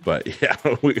 But yeah,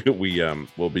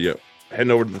 we'll be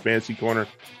heading over to the fantasy corner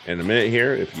in a minute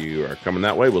here. If you are coming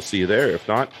that way, we'll see you there. If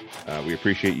not, we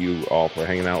appreciate you all for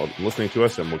hanging out and listening to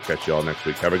us, and we'll catch you all next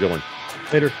week. Have a good one.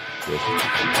 Later.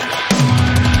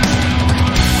 Cheers.